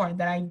and more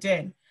that I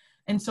did.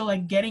 And so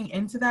like getting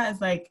into that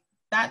is like,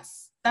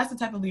 that's the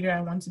type of leader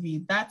I want to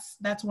be.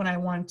 That's what I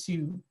want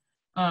to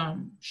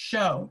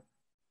show.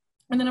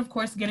 And then of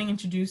course, getting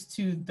introduced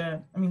to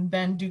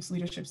then Duke's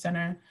Leadership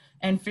Center,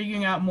 and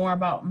figuring out more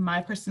about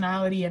my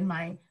personality and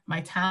my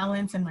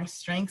talents and my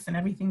strengths and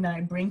everything that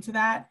I bring to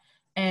that,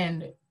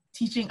 and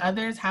teaching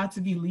others how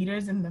to be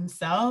leaders in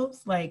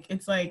themselves. Like,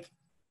 it's like,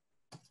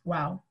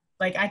 wow.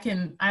 Like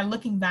I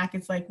looking back,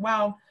 it's like,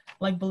 wow,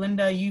 like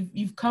Belinda, you've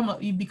become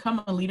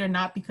a leader,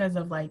 not because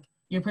of like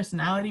your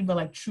personality, but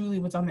like truly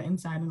what's on the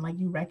inside, and like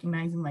you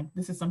recognizing like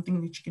this is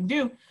something that you can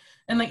do.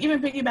 And like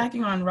even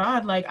piggybacking on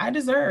Rod, like I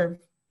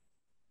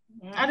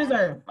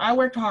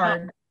work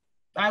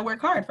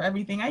hard for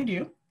everything I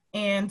do.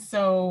 And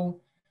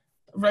so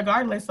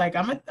regardless, like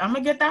I'm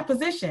gonna get that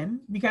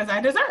position because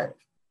I deserve.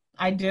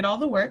 I did all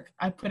the work,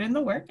 I put in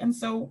the work, and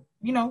so,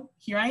 you know,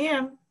 here I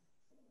am,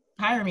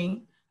 hire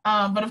me.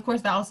 But of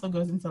course that also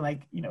goes into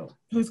like, you know,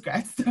 who's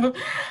grad. So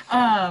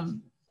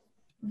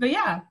but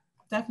yeah,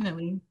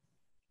 definitely.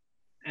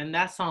 And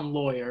that's on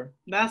lawyer.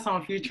 That's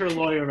on future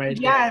lawyer right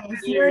there. Yes,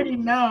 you already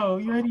know.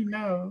 You already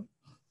know.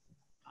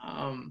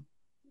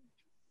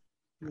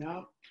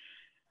 Yeah.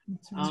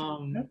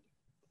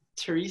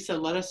 Teresa,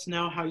 let us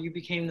know how you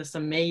became this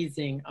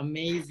amazing.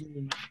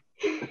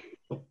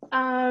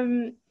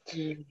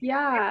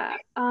 Yeah,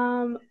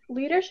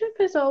 leadership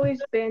has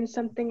always been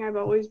something I've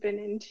always been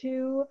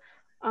into.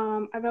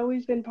 I've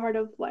always been part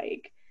of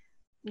like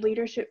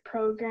leadership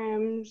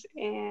programs,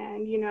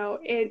 and you know,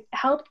 it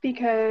helped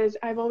because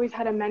I've always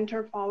had a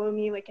mentor follow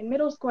me, like in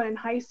middle school and in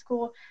high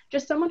school,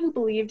 just someone who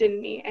believed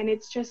in me. And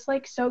it's just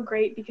like so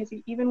great because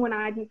even when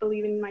I didn't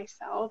believe in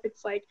myself,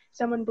 it's like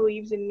someone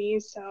believes in me,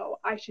 so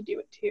I should do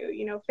it too,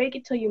 you know, fake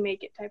it till you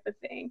make it type of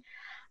thing.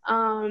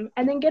 And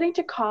then getting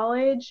to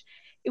college,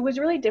 it was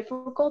really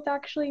difficult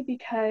actually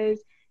because,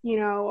 you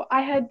know,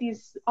 I had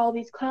all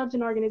these clubs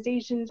and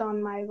organizations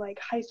on my like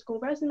high school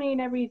resume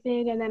and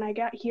everything, and then I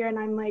got here and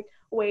I'm like,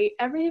 wait,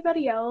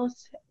 everybody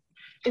else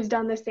is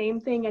done the same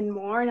thing and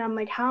more, and I'm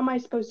like, how am I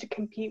supposed to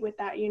compete with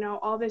that, you know,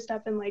 all this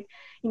stuff, and like,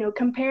 you know,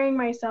 comparing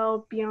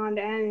myself beyond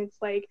end. It's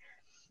like,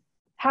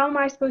 how am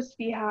I supposed to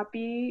be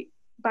happy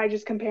by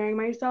just comparing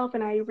myself?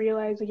 And I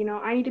realized, you know,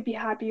 I need to be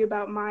happy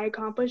about my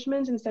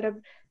accomplishments instead of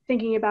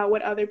thinking about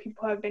what other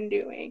people have been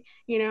doing,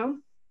 you know.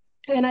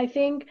 And I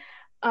think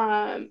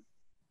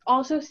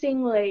also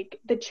seeing like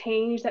the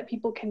change that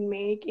people can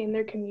make in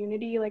their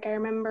community. Like I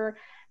remember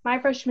my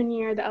freshman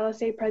year, the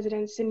LSA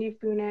president, Cindy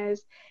Funes,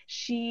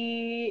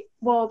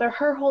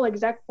 her whole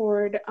exec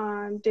board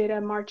did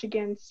a march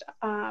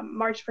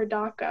for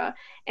DACA.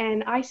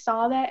 And I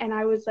saw that and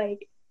I was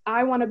like,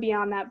 I want to be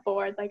on that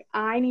board. Like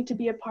I need to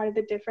be a part of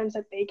the difference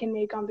that they can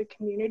make on the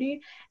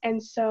community.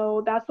 And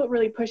so that's what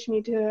really pushed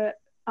me to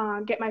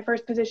get my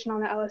first position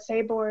on the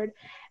LSA board.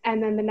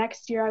 And then the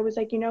next year I was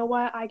like, you know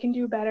what, I can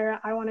do better.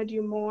 I want to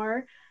do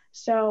more.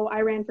 So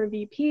I ran for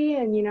VP,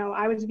 and, you know,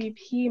 I was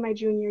VP my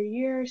junior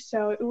year.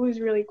 So it was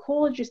really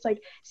cool just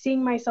like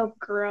seeing myself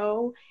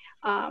grow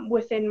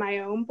within my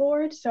own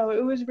board. So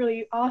it was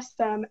really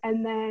awesome.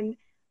 And then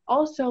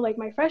also like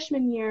my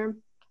freshman year,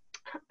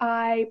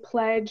 I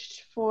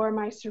pledged for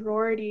my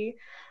sorority.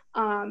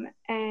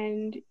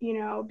 And, you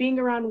know, being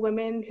around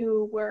women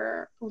who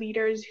were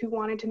leaders who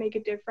wanted to make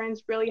a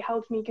difference really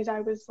helped me because I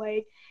was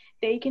like,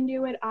 they can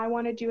do it. I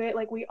want to do it.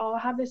 Like we all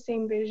have the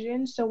same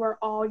vision. So we're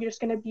all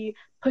just going to be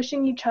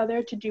pushing each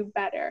other to do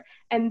better.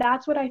 And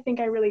that's what I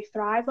think I really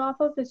thrive off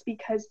of, is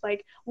because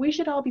like we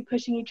should all be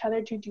pushing each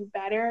other to do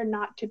better,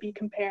 not to be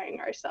comparing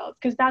ourselves,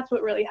 because that's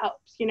what really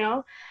helps, you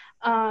know?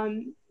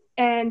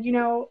 And, you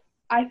know,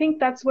 I think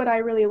that's what I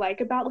really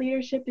like about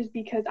leadership, is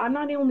because I'm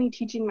not only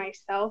teaching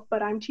myself,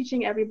 but I'm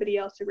teaching everybody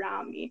else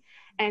around me.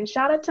 And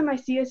shout out to my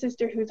Sia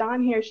sister who's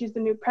on here. She's the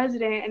new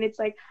president. And it's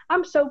like,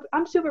 I'm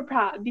super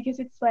proud because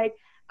it's like,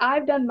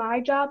 I've done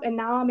my job and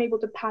now I'm able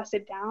to pass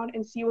it down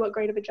and see what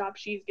great of a job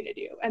she's going to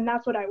do. And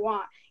that's what I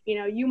want. You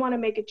know, you want to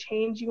make a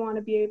change. You want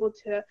to be able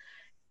to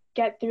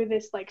get through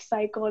this like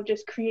cycle of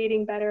just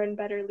creating better and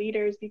better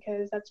leaders,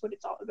 because that's what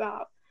it's all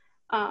about.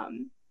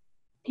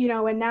 You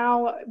know, and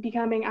now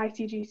becoming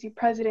ICGC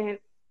president,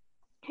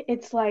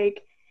 it's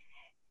like,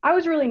 I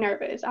was really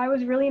nervous. I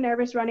was really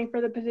nervous running for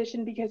the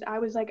position because I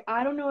was like,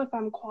 I don't know if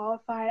I'm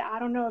qualified. I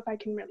don't know if I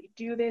can really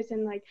do this.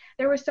 And like,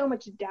 there was so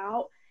much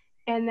doubt.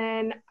 And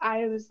then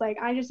I was like,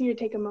 I just need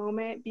to take a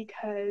moment,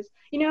 because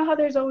you know how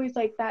there's always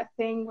like that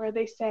thing where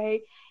they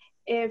say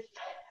if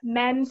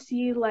men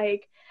see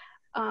like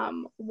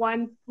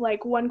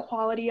one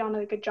quality on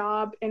like a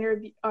job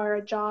interview or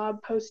a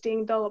job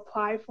posting, they'll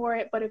apply for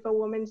it, but if a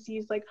woman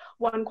sees like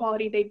one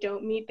quality they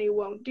don't meet, they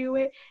won't do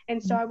it.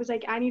 And so I was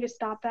like, I need to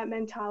stop that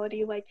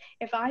mentality. Like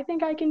if I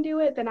think I can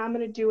do it, then I'm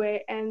gonna do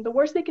it, and the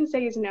worst they can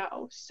say is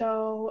no.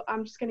 So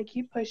I'm just gonna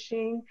keep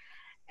pushing.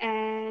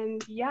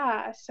 And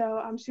yeah, so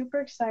I'm super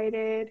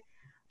excited.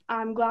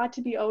 I'm glad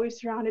to be always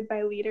surrounded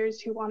by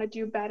leaders who want to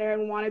do better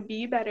and want to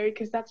be better,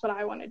 because that's what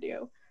I want to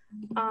do.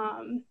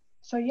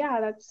 So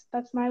yeah,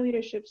 that's my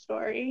leadership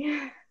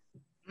story.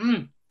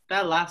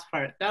 That last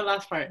part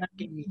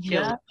gave me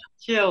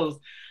chills.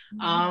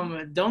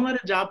 Don't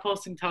let a job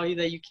posting tell you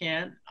that you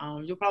can't.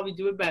 You'll probably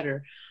do it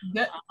better.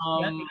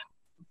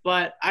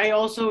 But I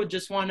also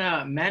just want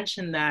to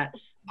mention that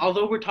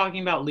although we're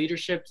talking about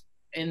leadership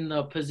in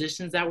the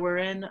positions that we're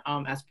in,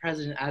 as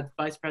president, as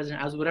vice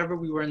president, as whatever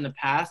we were in the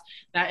past,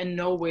 that in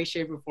no way,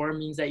 shape, or form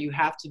means that you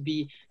have to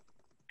be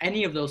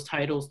any of those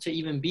titles to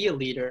even be a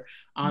leader.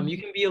 You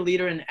can be a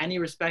leader in any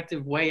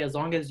respective way, as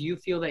long as you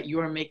feel that you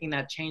are making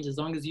that change, as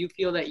long as you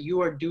feel that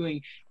you are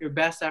doing your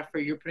best effort,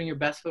 you're putting your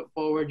best foot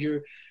forward,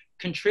 you're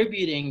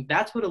contributing.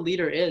 That's what a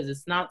leader is.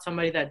 It's not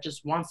somebody that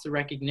just wants the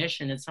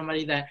recognition. It's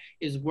somebody that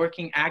is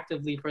working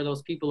actively for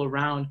those people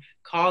around,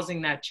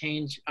 causing that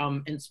change,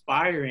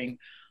 inspiring.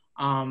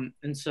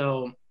 And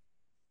so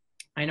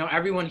I know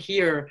everyone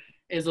here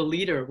is a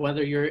leader,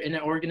 whether you're in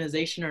an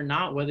organization or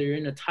not, whether you're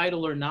in a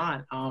title or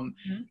not. Y'all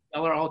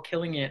are all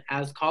killing it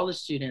as college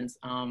students.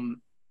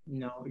 You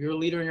know, you're a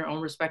leader in your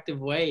own respective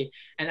way.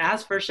 And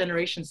as first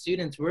generation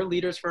students, we're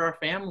leaders for our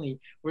family.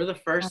 We're the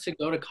first to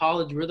go to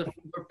college. We're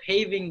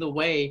paving the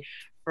way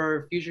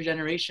for future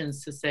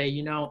generations to say,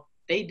 you know,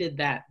 they did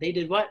that. They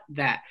did what?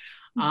 That.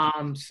 Yeah.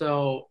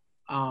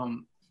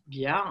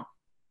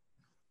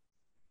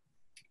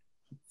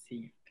 Let's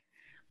see.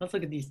 Let's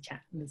look at this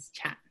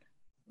chat.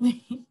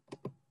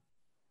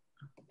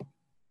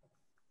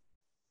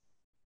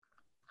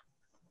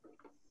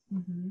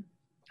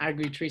 I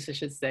agree. Teresa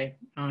should stay.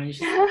 You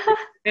should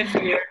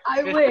stay.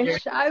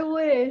 I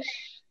wish.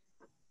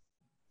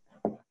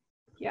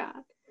 Yeah.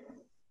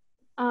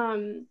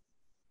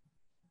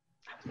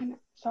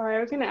 Sorry, I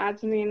was gonna add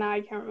something and now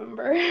I can't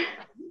remember.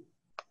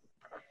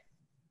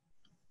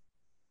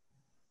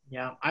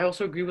 Yeah, I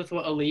also agree with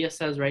what Aaliyah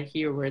says right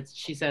here, where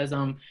she says,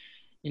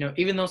 you know,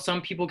 even though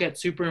some people get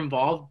super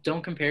involved,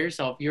 don't compare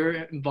yourself. Your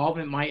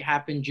involvement might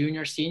happen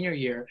junior, senior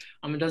year.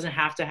 It doesn't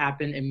have to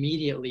happen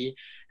immediately.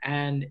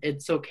 And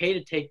it's okay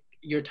to take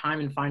your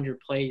time and find your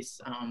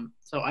place.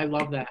 So I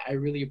love that. I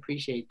really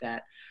appreciate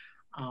that.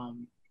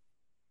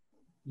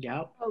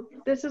 Yeah. Oh,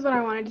 this is what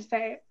I wanted to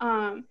say.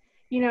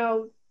 You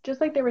know, just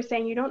like they were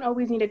saying, you don't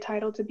always need a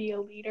title to be a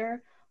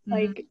leader.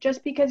 Like,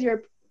 just because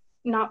you're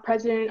not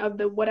president of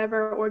the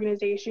whatever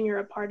organization you're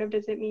a part of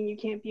doesn't mean you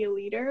can't be a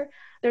leader.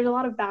 There's a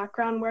lot of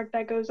background work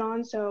that goes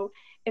on. So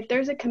if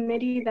there's a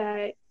committee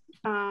that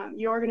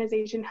your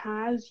organization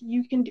has,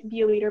 you can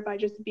be a leader by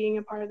just being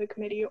a part of the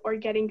committee or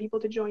getting people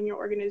to join your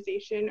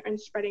organization and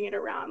spreading it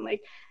around.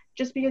 Like,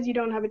 just because you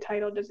don't have a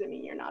title doesn't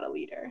mean you're not a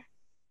leader.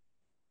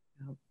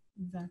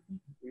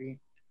 Exactly.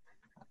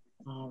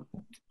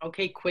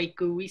 Okay,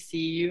 Kwaku, we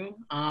see you.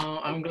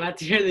 I'm glad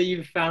to hear that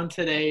you found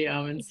today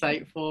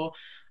insightful.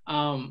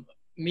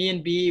 Me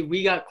and B,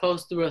 we got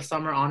close through a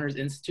Summer Honors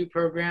Institute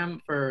program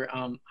for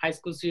high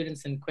school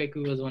students, and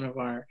Kwaku was one of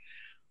our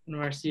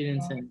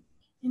students. And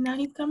now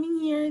he's coming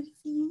here.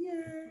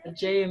 At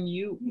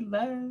JMU.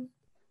 Love.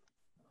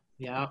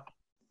 Yeah.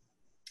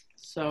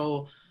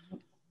 So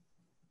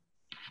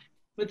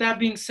with that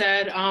being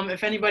said,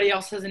 if anybody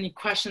else has any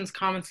questions,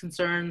 comments,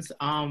 concerns,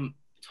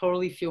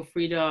 totally feel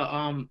free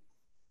to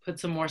put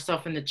some more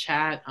stuff in the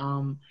chat.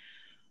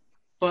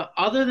 But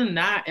other than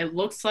that, it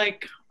looks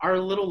like our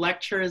little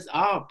lecture is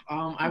up.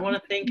 I want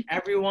to thank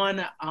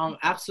everyone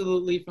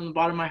absolutely from the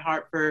bottom of my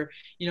heart for,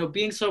 you know,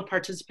 being so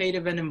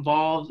participative and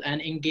involved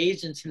and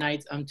engaged in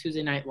tonight's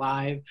Tuesday Night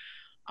Live.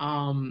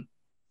 Heard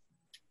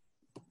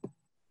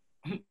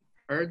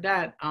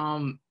that,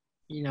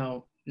 you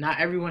know, not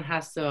everyone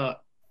has to,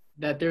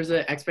 that there's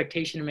an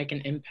expectation to make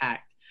an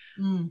impact.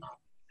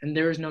 And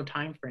there is no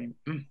time frame.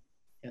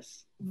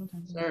 Yes,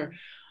 sir.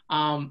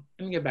 Let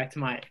me get back to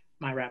my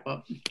wrap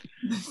up.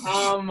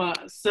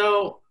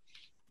 So,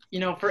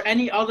 you know, for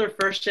any other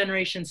first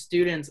generation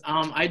students,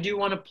 I do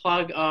want to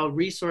plug a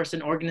resource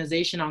and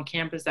organization on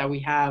campus that we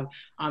have,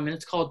 and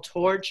it's called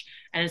Torch,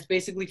 and it's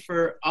basically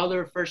for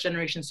other first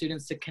generation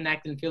students to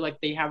connect and feel like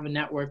they have a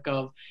network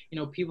of, you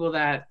know, people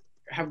that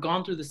have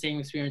gone through the same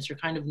experience or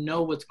kind of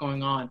know what's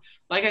going on.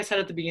 Like I said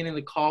at the beginning of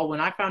the call,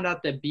 when I found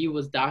out that B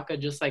was DACA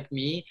just like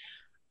me,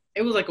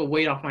 it was like a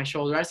weight off my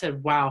shoulder. I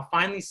said, wow,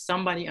 finally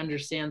somebody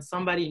understands,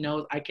 somebody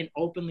knows, I can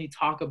openly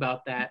talk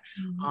about that.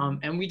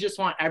 And we just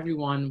want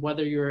everyone,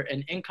 whether you're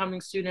an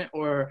incoming student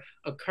or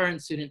a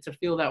current student, to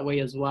feel that way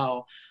as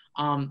well.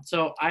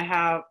 So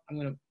I'm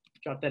gonna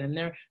drop that in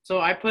there. So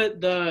I put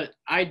the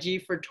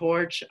IG for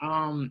Torch.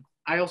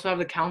 I also have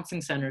the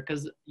counseling center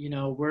because, you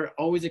know, we're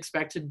always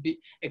expected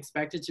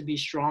to be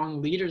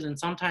strong leaders. And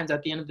sometimes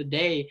at the end of the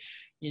day,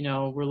 you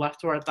know, we're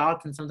left to our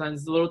thoughts and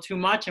sometimes it's a little too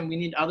much and we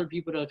need other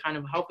people to kind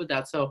of help with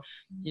that. So,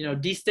 you know,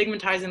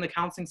 destigmatizing the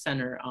counseling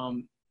center.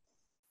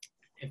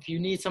 If you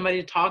need somebody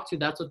to talk to,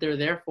 that's what they're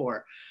there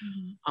for.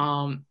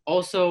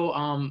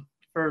 Also,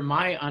 for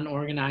my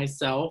unorganized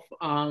self,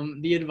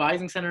 the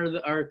advising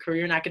center or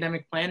career and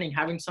academic planning,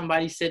 having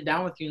somebody sit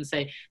down with you and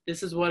say,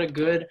 this is what a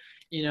good,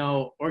 you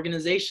know,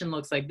 organization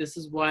looks like. This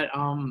is what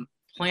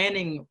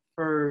planning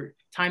for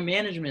time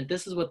management,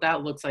 this is what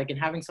that looks like, and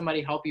having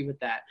somebody help you with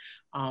that.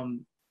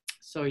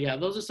 So yeah,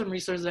 those are some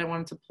resources I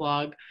wanted to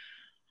plug.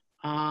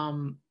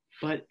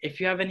 But if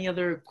you have any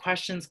other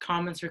questions,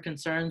 comments, or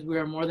concerns, we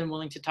are more than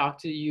willing to talk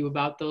to you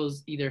about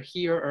those either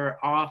here or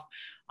off.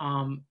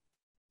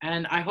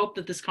 And I hope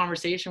that this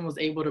conversation was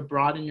able to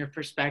broaden your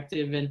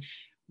perspective and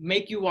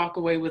make you walk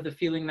away with a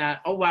feeling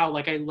that, oh wow,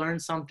 like I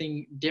learned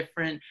something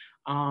different,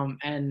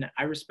 and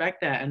I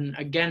respect that. And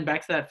again,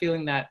 back to that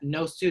feeling that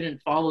no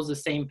student follows the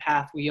same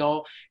path. We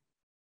all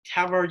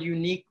have our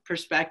unique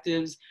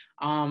perspectives,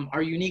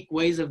 our unique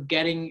ways of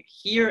getting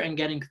here and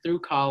getting through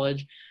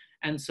college.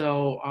 And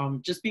so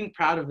just being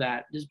proud of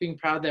that, just being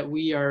proud that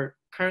we are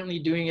currently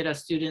doing it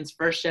as students,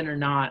 first gen or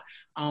not.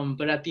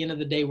 But at the end of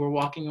the day, we're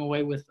walking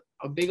away with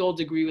a big old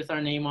degree with our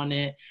name on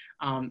it,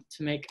 to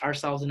make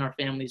ourselves and our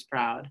families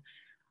proud.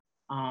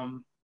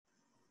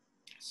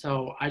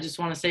 So I just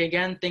want to say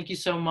again, thank you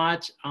so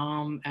much.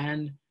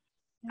 And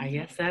I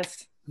guess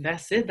that's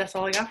That's it. That's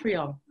all I got for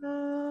y'all.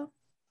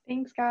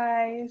 Thanks,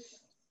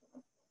 guys.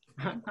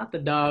 Not the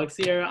dog,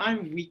 Sierra.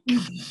 I'm weak.